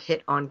are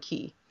hit on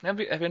key. That'd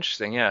be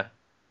interesting, yeah.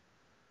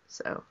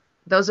 So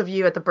those of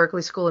you at the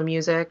Berklee School of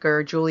Music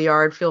or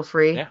Juilliard, feel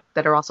free,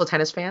 that are also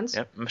tennis fans.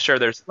 Yeah, I'm sure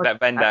that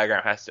Venn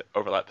diagram has to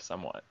overlap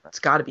somewhat. It's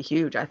got to be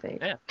huge, I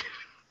think. Yeah.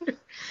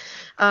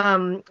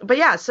 But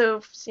yeah,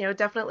 so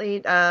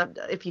definitely,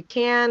 if you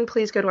can,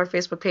 please go to our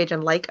Facebook page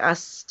and like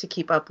us to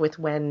keep up with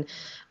when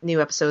new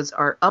episodes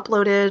are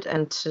uploaded,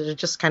 and to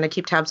just kind of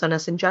keep tabs on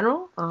us in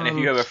general. And if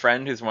you have a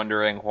friend who's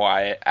wondering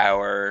why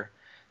our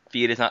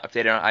feed is not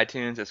updated on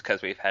iTunes, it's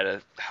because we've had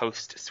a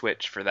host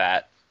switch for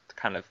that. It's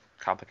kind of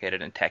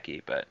complicated and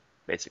techy, but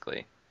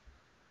basically,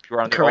 if you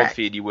were on the old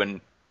feed, you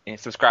wouldn't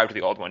subscribe to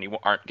the old one. You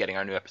aren't getting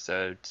our new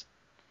episodes,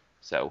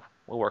 so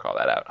we'll work all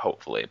that out,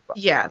 hopefully.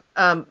 Yeah.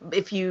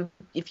 If you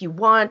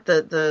want,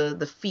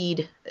 the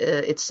feed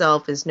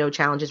itself is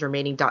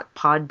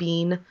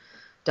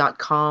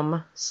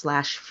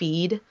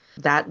nochallengesremaining.podbean.com/feed.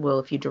 That will,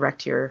 if you can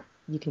direct your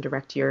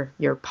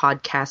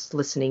podcast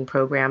listening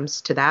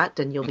programs to that,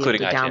 and you'll be able to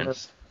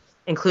download,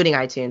 including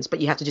iTunes. But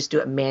you have to just do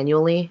it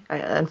manually,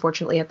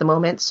 unfortunately, at the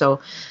moment.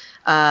 So,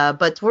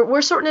 but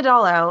we're sorting it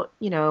all out.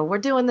 We're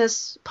doing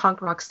this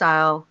punk rock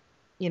style.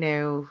 We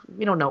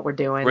don't know what we're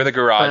doing. We're the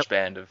garage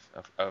band of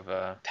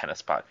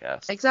tennis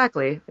podcasts.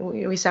 Exactly.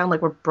 We sound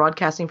like we're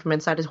broadcasting from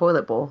inside a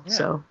toilet bowl,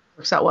 so it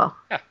works out well.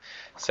 Yeah.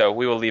 So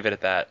we will leave it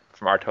at that.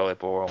 From our toilet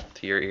bowl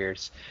to your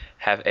ears.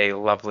 Have a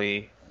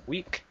lovely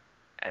week,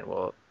 and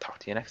we'll talk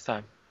to you next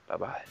time.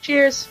 Bye-bye.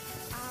 Cheers.